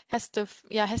wavelengths has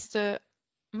the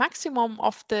maximum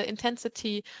of the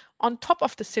intensity on top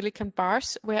of the silicon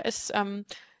bars, whereas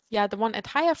the one at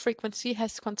higher frequency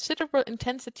has considerable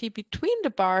intensity between the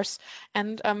bars.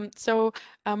 And so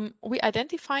we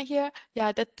identify here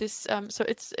that this so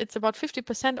it's about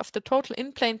 50% of the total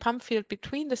in-plane pump field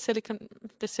between the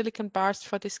silicon bars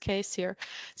for this case here.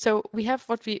 So we have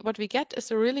what we get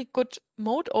is a really good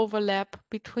mode overlap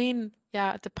between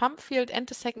the pump field and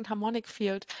the second harmonic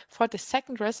field for the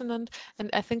second resonant. And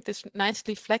I think this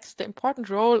nicely reflects the important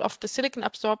role of the silicon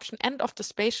absorption and of the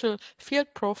spatial field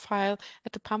profile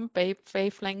at the pump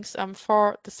wavelengths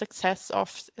for the success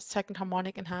of second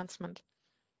harmonic enhancement.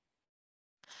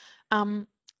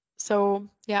 So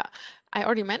I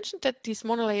already mentioned that these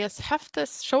monolayers have to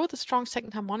show the strong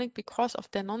second harmonic because of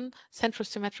their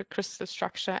non-centrosymmetric crystal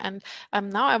structure. And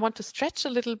now I want to stretch a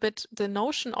little bit the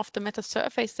notion of the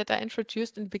metasurface that I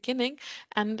introduced in the beginning.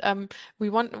 And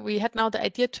we had now the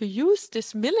idea to use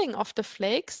this milling of the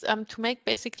flakes to make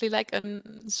basically like a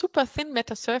super thin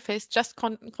metasurface, just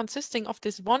consisting of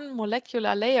this one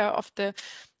molecular layer of the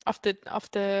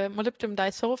molybdenum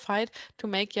disulfide to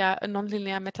make a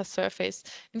nonlinear metasurface.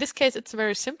 In this case, it's a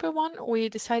very simple one. We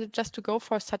decided just to go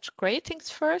for such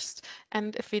gratings first,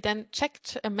 and if we then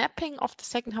checked a mapping of the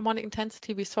second harmonic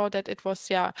intensity, we saw that it was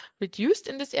reduced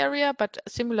in this area, but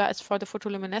similar as for the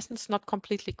photoluminescence, not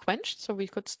completely quenched, so we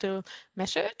could still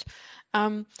measure it.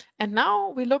 And now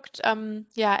we looked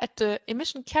at the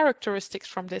emission characteristics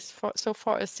from this. So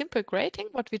for a simple grating,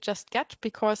 what we just get,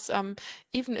 because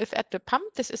even if at the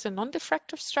pump this is a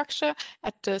non-diffractive structure,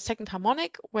 at the second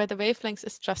harmonic, where the wavelength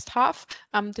is just half,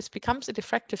 this becomes a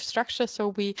diffractive structure. So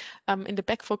we, in the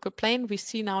back focal plane, we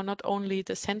see now not only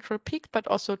the central peak, but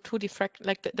also two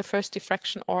the first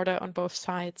diffraction order on both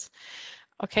sides.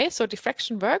 Okay, so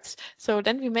diffraction works. So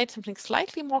then we made something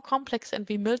slightly more complex, and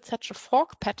we milled such a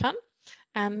fork pattern.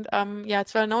 And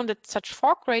it's well known that such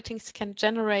fork gratings can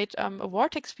generate a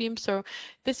vortex beam. So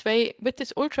this way, with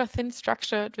this ultra thin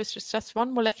structure, which is just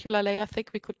one molecular layer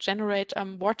thick, we could generate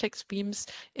vortex beams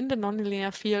in the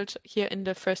nonlinear field here in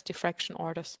the first diffraction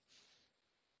orders.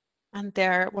 And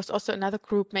there was also another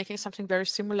group making something very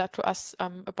similar to us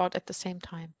about at the same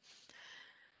time.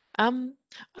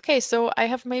 Okay, so I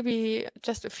have maybe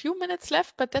just a few minutes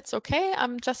left, but that's okay.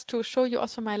 Just to show you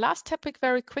also my last topic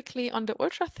very quickly on the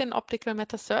ultra-thin optical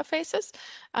metasurfaces.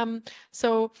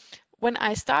 So when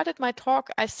I started my talk,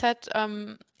 I said,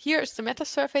 here is the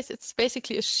metasurface. It's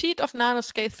basically a sheet of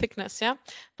nanoscale thickness,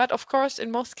 But of course, in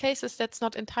most cases, that's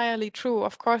not entirely true.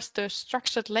 Of course, the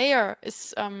structured layer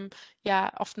is,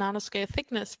 of nanoscale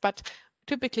thickness, but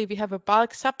typically we have a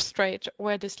bulk substrate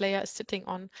where this layer is sitting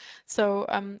on. So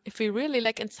if we really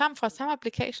for some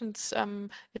applications,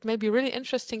 it may be really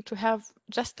interesting to have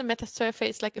just the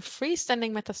metasurface, like a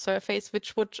freestanding metasurface,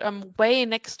 which would weigh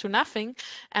next to nothing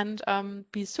and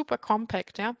be super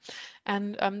compact.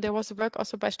 And there was a work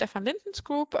also by Stefan Linden's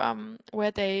group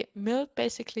where they milled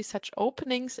basically such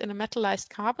openings in a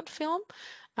metallized carbon film.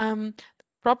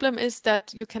 Problem is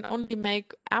that you can only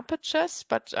make apertures,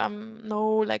 but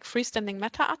no freestanding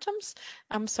meta atoms.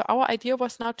 So our idea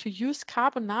was now to use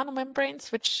carbon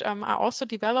nanomembranes, which are also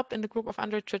developed in the group of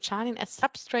Andrei Tretjanin as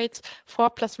substrates for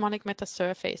plasmonic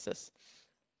metasurfaces.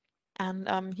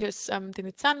 And here's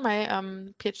Denizan, my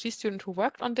PhD student who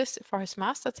worked on this for his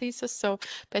master thesis. So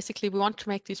basically, we want to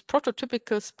make this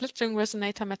prototypical split-ring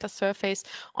resonator metasurface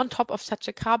on top of such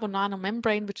a carbon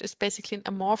nanomembrane, which is basically an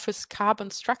amorphous carbon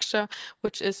structure,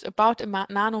 which is about a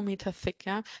nanometer thick.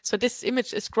 Yeah. So this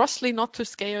image is grossly not to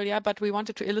scale, yeah, but we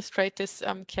wanted to illustrate this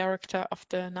character of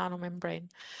the nanomembrane.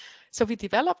 So we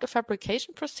developed a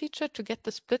fabrication procedure to get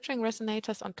the split-ring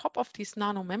resonators on top of these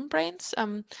nanomembranes.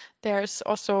 There's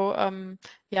also,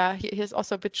 here's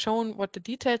also a bit shown what the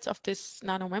details of this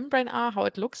nanomembrane are, how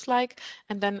it looks like,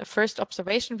 and then a first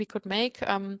observation we could make,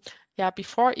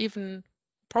 before even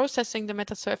processing the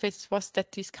metasurface was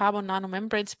that these carbon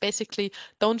nanomembranes basically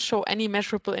don't show any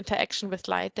measurable interaction with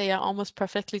light. They are almost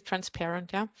perfectly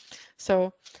transparent. Yeah,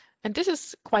 so. And this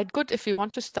is quite good if you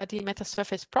want to study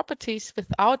metasurface properties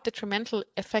without detrimental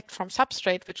effect from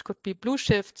substrate, which could be blue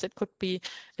shifts, it could be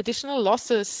additional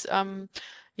losses, could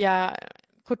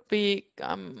be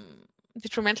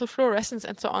detrimental fluorescence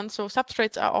and so on. So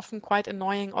substrates are often quite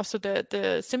annoying. Also,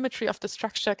 the symmetry of the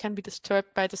structure can be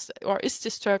disturbed by this, or is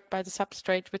disturbed by the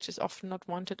substrate, which is often not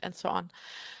wanted, and so on.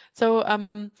 So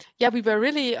we were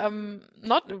really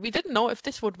we didn't know if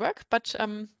this would work, but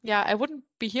I wouldn't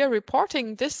be here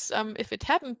reporting this if it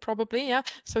hadn't probably. Yeah.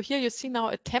 So here you see now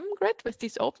a TEM grid with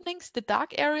these openings. The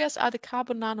dark areas are the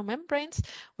carbon nanomembranes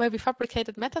where we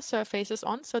fabricated metasurfaces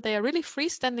on. So they are really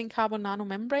freestanding carbon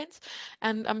nanomembranes.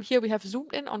 And here we have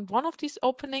zoomed in on one of these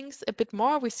openings a bit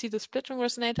more. We see the splitting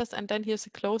resonators, and then here's a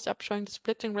close-up showing the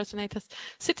splitting resonators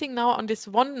sitting now on this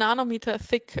 1 nanometer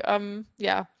thick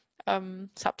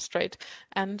substrate.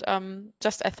 And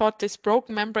just I thought this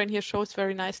broken membrane here shows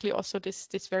very nicely also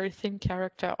this very thin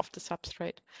character of the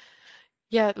substrate.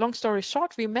 Yeah, long story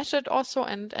short, we measured also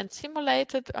and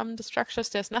simulated the structures.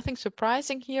 There's nothing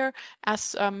surprising here, as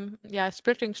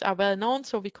split rings are well known,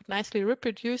 so we could nicely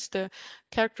reproduce the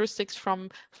characteristics from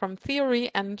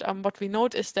theory. And what we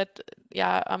note is that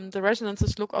the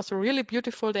resonances look also really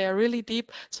beautiful. They are really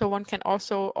deep, so one can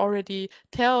also already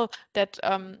tell that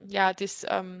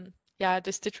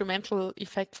this detrimental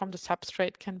effect from the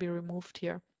substrate can be removed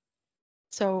here.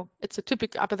 So it's a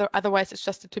typical, otherwise it's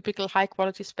just a typical high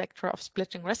quality spectra of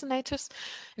splitting resonators.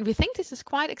 And we think this is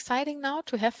quite exciting now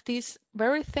to have these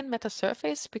very thin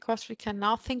metasurface, because we can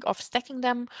now think of stacking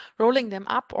them, rolling them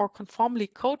up, or conformally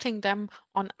coating them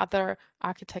on other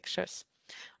architectures.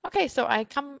 Okay, so I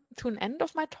come to an end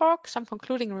of my talk. Some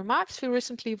concluding remarks. We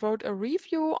recently wrote a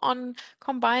review on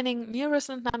combining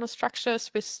near-resonant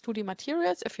nanostructures with 2D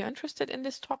materials. If you're interested in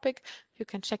this topic, you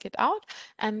can check it out.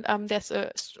 And there's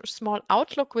a small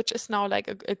outlook, which is now like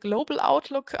a global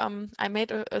outlook. I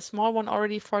made a small one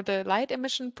already for the light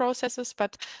emission processes,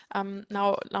 but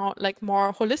now like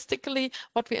more holistically,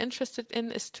 what we're interested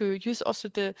in is to use also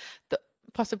the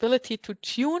possibility to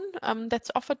tune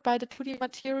that's offered by the 2D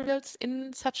materials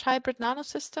in such hybrid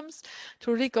nanosystems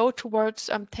to really go towards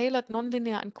tailored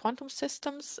nonlinear and quantum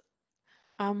systems.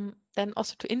 Then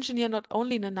also to engineer not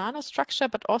only the nanostructure,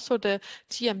 but also the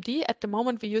TMD. At the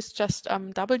moment, we use just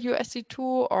WSE2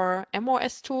 or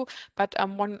MOS2, but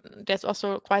there's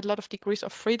also quite a lot of degrees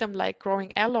of freedom, like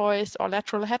growing alloys or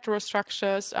lateral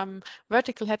heterostructures,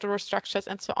 vertical heterostructures,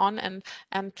 and so on, and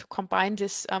to combine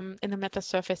this in a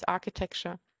metasurface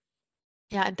architecture.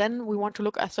 Yeah, and then we want to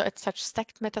look also at such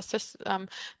stacked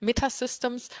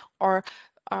metasystems, or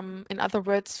in other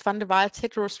words, van der Waals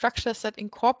heterostructures that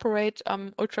incorporate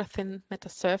ultra-thin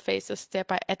metasurfaces,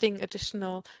 thereby adding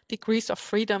additional degrees of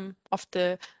freedom of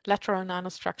the lateral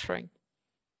nanostructuring.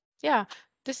 Yeah,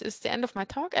 this is the end of my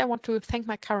talk. I want to thank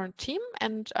my current team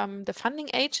and the funding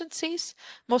agencies.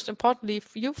 Most importantly,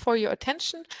 you for your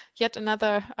attention. Yet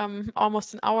another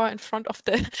almost an hour in front of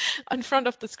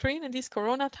the screen in these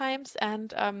Corona times.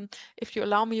 And if you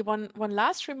allow me one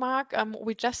last remark,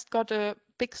 we just got a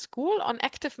big school on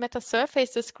active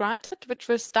metasurfaces granted, which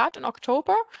will start in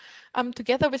October,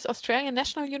 together with Australian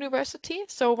National University.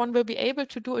 So one will be able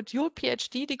to do a dual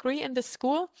PhD degree in this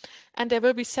school, and there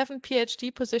will be 7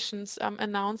 PhD positions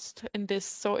announced in this.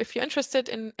 So if you're interested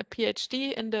in a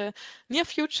PhD in the near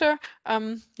future,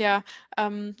 and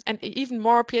even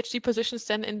more PhD positions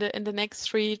than in the next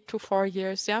 3 to 4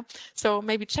 years. Yeah. So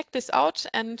maybe check this out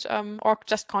and or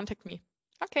just contact me.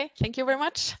 Okay. Thank you very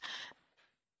much.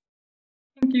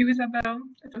 Thank you, Isabelle.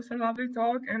 It was a lovely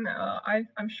talk, and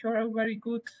I'm sure a very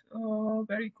good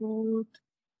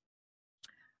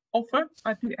offer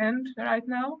at the end right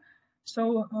now.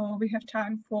 So we have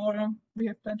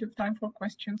plenty of time for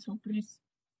questions. So please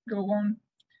go on.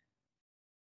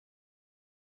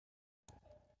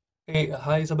 Hey,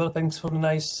 hi Isabelle, thanks for the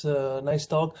nice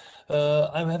talk.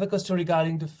 I have a question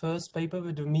regarding the first paper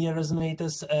with the Mia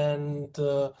resonators and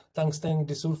tungsten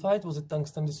disulfide. Was it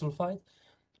tungsten disulfide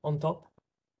on top?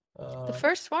 The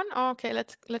first one? Oh, okay,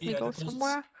 let me go that was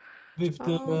somewhere. with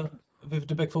Oh.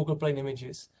 the back focal plane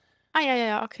images.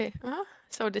 Yeah, okay.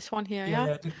 So this one here,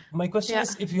 yeah? My question Yeah.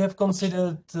 is if you have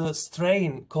considered the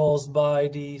strain caused by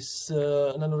these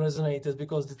nanoresonators,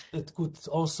 because it could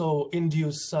also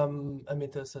induce some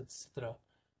emitters, etc.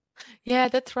 Yeah,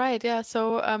 that's right. Yeah.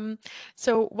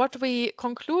 So what we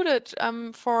concluded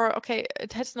okay,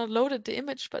 it has not loaded the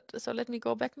image, but so let me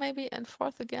go back maybe and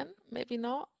forth again. Maybe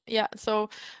no. Yeah. So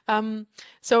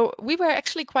we were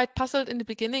actually quite puzzled in the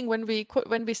beginning when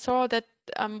we saw that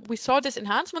we saw this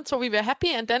enhancement, so we were happy.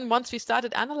 And then once we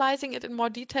started analyzing it in more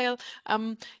detail,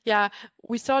 yeah,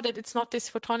 we saw that it's not this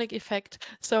photonic effect.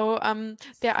 So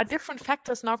there are different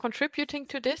factors now contributing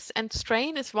to this, and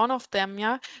strain is one of them.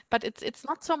 Yeah, but it's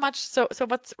not so much. So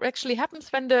what actually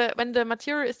happens when the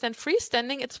material is then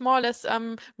freestanding, it's more or less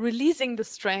releasing the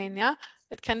strain. Yeah.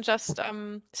 It can just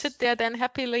sit there then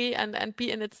happily and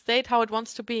be in its state how it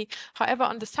wants to be. However,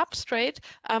 on the substrate,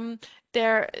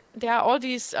 there are all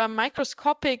these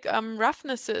microscopic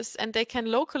roughnesses, and they can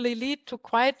locally lead to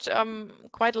quite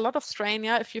a lot of strain.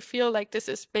 Yeah, if you feel like this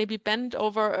is maybe bent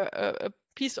over a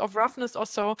piece of roughness or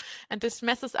so, and this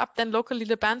messes up then locally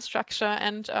the band structure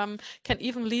and can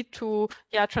even lead to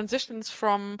transitions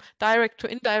from direct to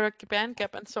indirect band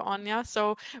gap and so on. Yeah,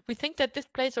 so we think that this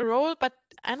plays a role, but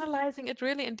analyzing it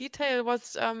really in detail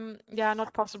was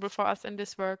not possible for us in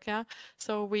this work. Yeah,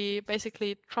 so we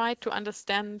basically tried to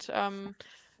understand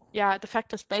the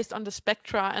factors based on the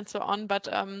spectra and so on, but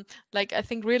like I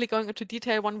think really going into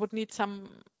detail, one would need some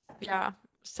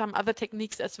other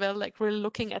techniques as well, like really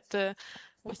looking at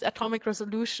with atomic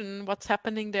resolution what's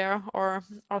happening there, or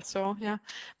also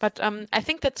but I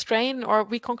think that strain, or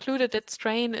we concluded that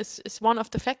strain is one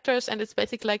of the factors, and it's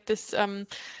basically like this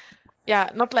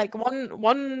not like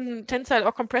one tensile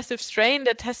or compressive strain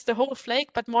that has the whole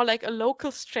flake, but more like a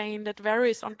local strain that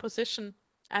varies on position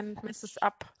and messes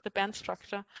up the band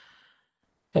structure.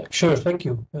 Yeah, sure, thank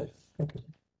you. Thank you.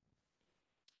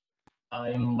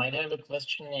 I might have a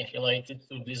question related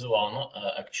to this one.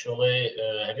 Actually,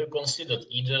 have you considered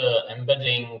either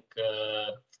embedding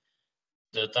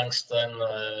the tungsten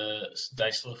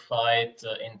disulfide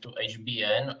into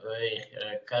HBN,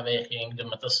 or covering the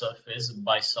metasurface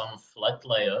by some flat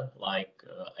layer? Like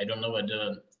I don't know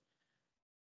whether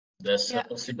there's a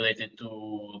possibility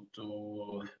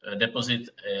to deposit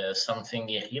something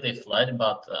really flat,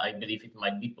 but I believe it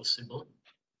might be possible.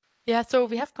 Yeah, so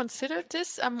we have considered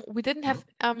this. We didn't have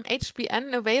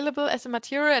HBN available as a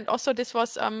material, and also this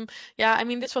was I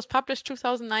mean, this was published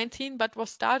 2019, but was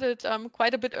started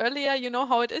quite a bit earlier. You know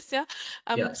how it is, yeah.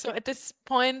 So at this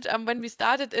point, when we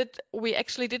started it, we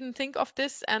actually didn't think of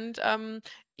this, and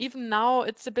even now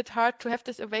it's a bit hard to have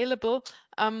this available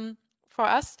for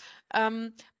us.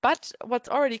 But what's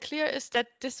already clear is that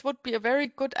this would be a very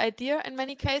good idea in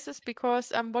many cases,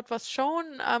 because what was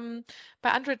shown by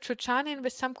Andrei Truchanin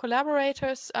with some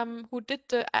collaborators who did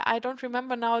I don't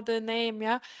remember now the name,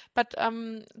 but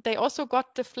they also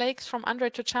got the flakes from Andrei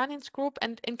Truchanin's group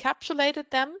and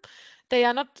encapsulated them. They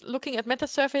are not looking at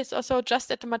metasurface, also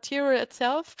just at the material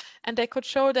itself, and they could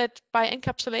show that by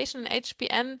encapsulation in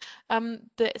HBN,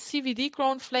 the CVD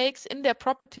grown flakes in their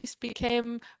properties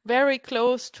became very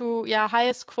close to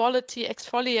highest quality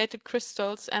exfoliated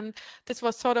crystals. And this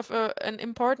was sort of an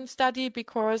important study,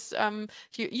 because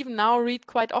you even now read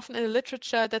quite often in the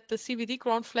literature that the CVD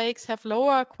grown flakes have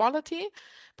lower quality,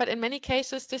 but in many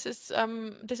cases this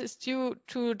is due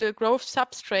to the growth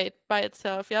substrate by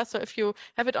itself. Yeah, so if you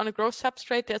have it on a growth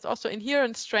substrate, there's also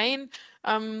inherent strain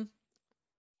and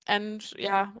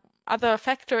other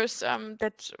factors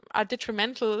that are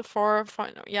detrimental for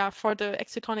the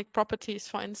excitonic properties,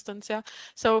 for instance.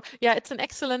 So it's an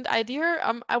excellent idea.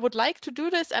 I would like to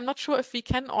do this. I'm not sure if we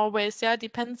can always.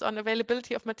 Depends on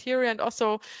availability of material and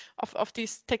also of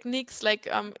these techniques. Like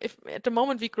if at the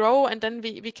moment we grow, and then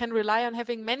we can rely on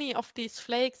having many of these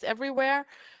flakes everywhere.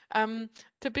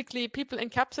 Typically, people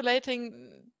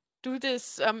encapsulating do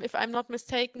this, if I'm not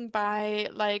mistaken, by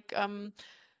like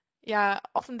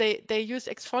often they use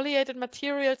exfoliated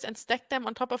materials and stack them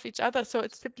on top of each other. So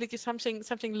it's typically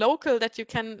something local that you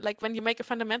can, like when you make a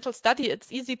fundamental study,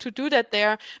 it's easy to do that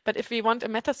there. But if we want a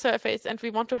metasurface and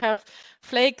we want to have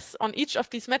flakes on each of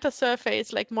these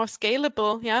metasurfaces, like more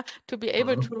scalable, to be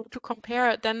able to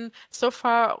compare, then so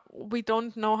far we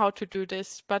don't know how to do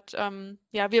this. But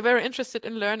we're very interested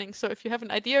in learning. So if you have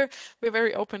an idea, we're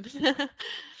very open.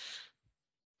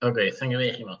 Okay, thank you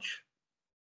very much.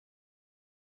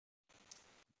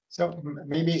 So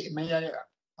maybe may I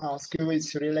ask you,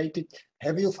 it's related.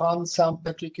 Have you found some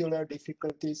particular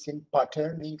difficulties in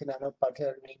patterning, nano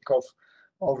patterning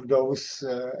of those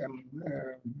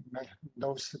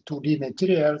 2D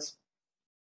materials?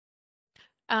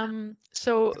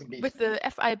 So with the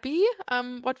FIB,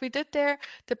 what we did there,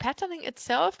 the patterning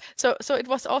itself, so it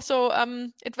was also,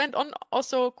 it went on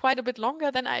also quite a bit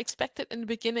longer than I expected in the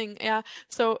beginning. Yeah.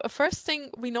 So first thing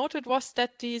we noted was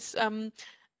that these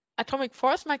atomic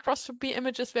force microscopy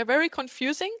images were very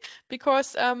confusing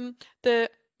because the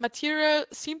material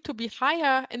seemed to be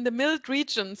higher in the milled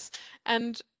regions,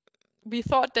 and we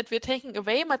thought that we're taking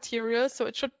away material, so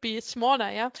it should be smaller,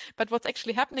 yeah? But what's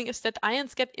actually happening is that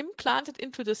ions get implanted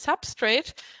into the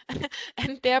substrate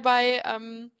and thereby,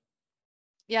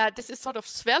 yeah, this is sort of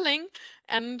swelling,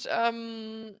 and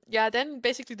yeah, then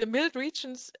basically the milled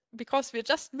regions, because we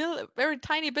just mill a very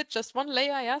tiny bit, just one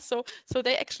layer, yeah, so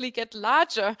they actually get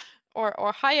larger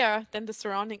or higher than the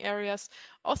surrounding areas.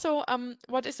 Also,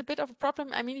 what is a bit of a problem,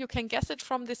 I mean, you can guess it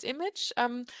from this image.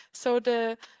 So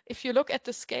if you look at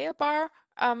the scale bar,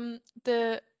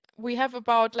 we have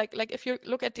about like if you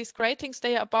look at these gratings,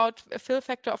 they are about a fill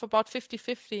factor of about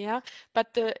 50-50, yeah.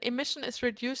 But the emission is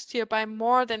reduced here by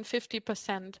more than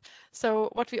 50%. So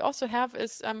what we also have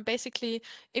is basically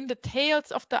in the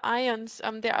tails of the ions,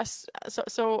 there are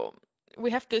so we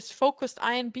have this focused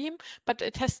ion beam, but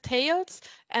it has tails,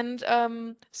 and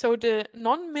so the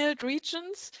non-milled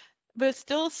regions will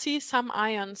still see some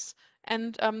ions,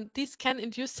 and these can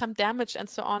induce some damage and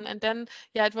so on. And then,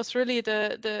 yeah, it was really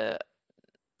the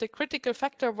critical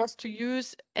factor was to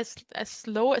use as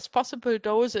low as possible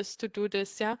doses to do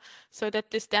this, yeah, so that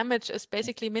this damage is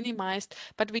basically minimized.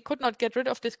 But we could not get rid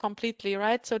of this completely,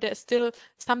 right? So there's still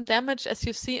some damage, as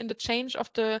you see in the change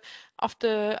of the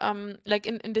like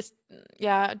in this,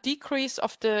 yeah, decrease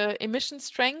of the emission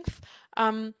strength.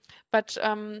 But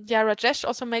yeah, Rajesh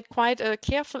also made quite a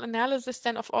careful analysis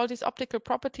then of all these optical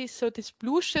properties. So this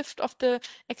blue shift of the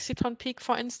exciton peak,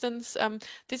 for instance,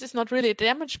 this is not really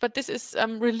damage, but this is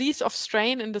release of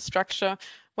strain in the structure.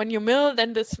 When you mill,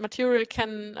 then this material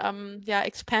can yeah,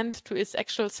 expand to its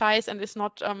actual size and is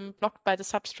not blocked by the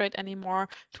substrate anymore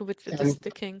to which it is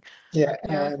sticking. Yeah,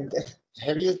 and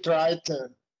have you tried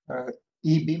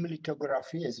E-beam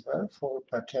lithography as well for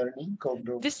patterning of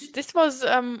those? This was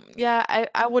yeah,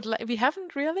 I would like, we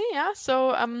haven't really, yeah,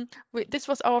 so this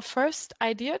was our first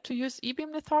idea to use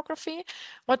E-beam lithography.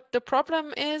 What the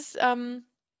problem is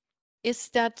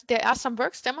that there are some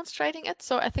works demonstrating it.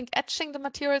 So I think etching the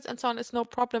materials and so on is no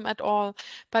problem at all.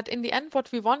 But in the end,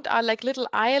 what we want are like little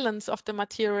islands of the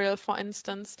material, for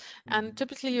instance. And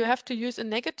typically you have to use a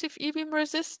negative E-beam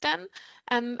resist then.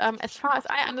 And as far as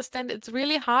I understand, it's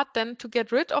really hard then to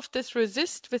get rid of this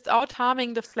resist without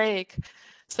harming the flake.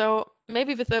 So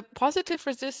maybe with a positive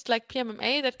resist like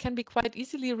PMMA that can be quite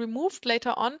easily removed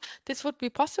later on, this would be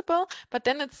possible. But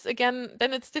then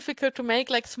it's difficult to make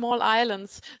like small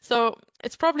islands. So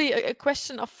it's probably a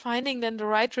question of finding then the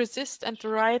right resist and the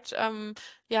right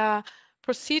yeah,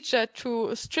 procedure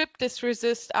to strip this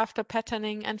resist after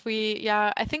patterning. And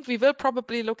I think we will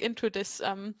probably look into this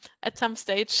at some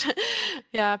stage.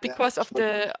 Yeah, because of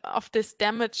this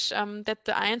damage that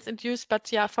the ions induce.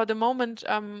 But yeah, for the moment,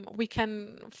 we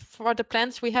can, for the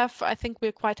plans we have, I think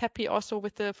we're quite happy also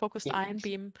with the focused ion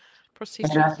beam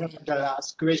procedure. And I have the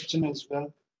last question as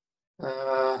well.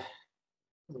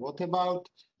 What about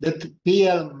the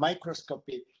PL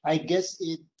microscopy? I guess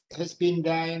it has been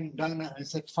done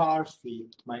as a far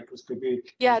field microscopy.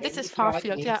 Yeah, this is far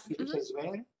field. Yeah. As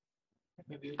well?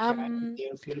 Have you tried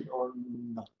near field or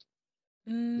not?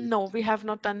 No, we have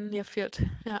not done near field.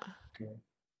 Yeah. Okay.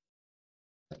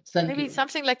 Maybe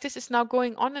something like this is now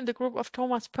going on in the group of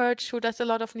Thomas Perch, who does a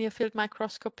lot of near field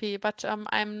microscopy, but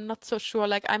I'm not so sure.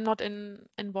 Like I'm not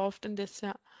involved in this.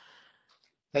 Yeah.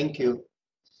 Thank you.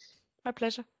 My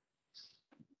pleasure.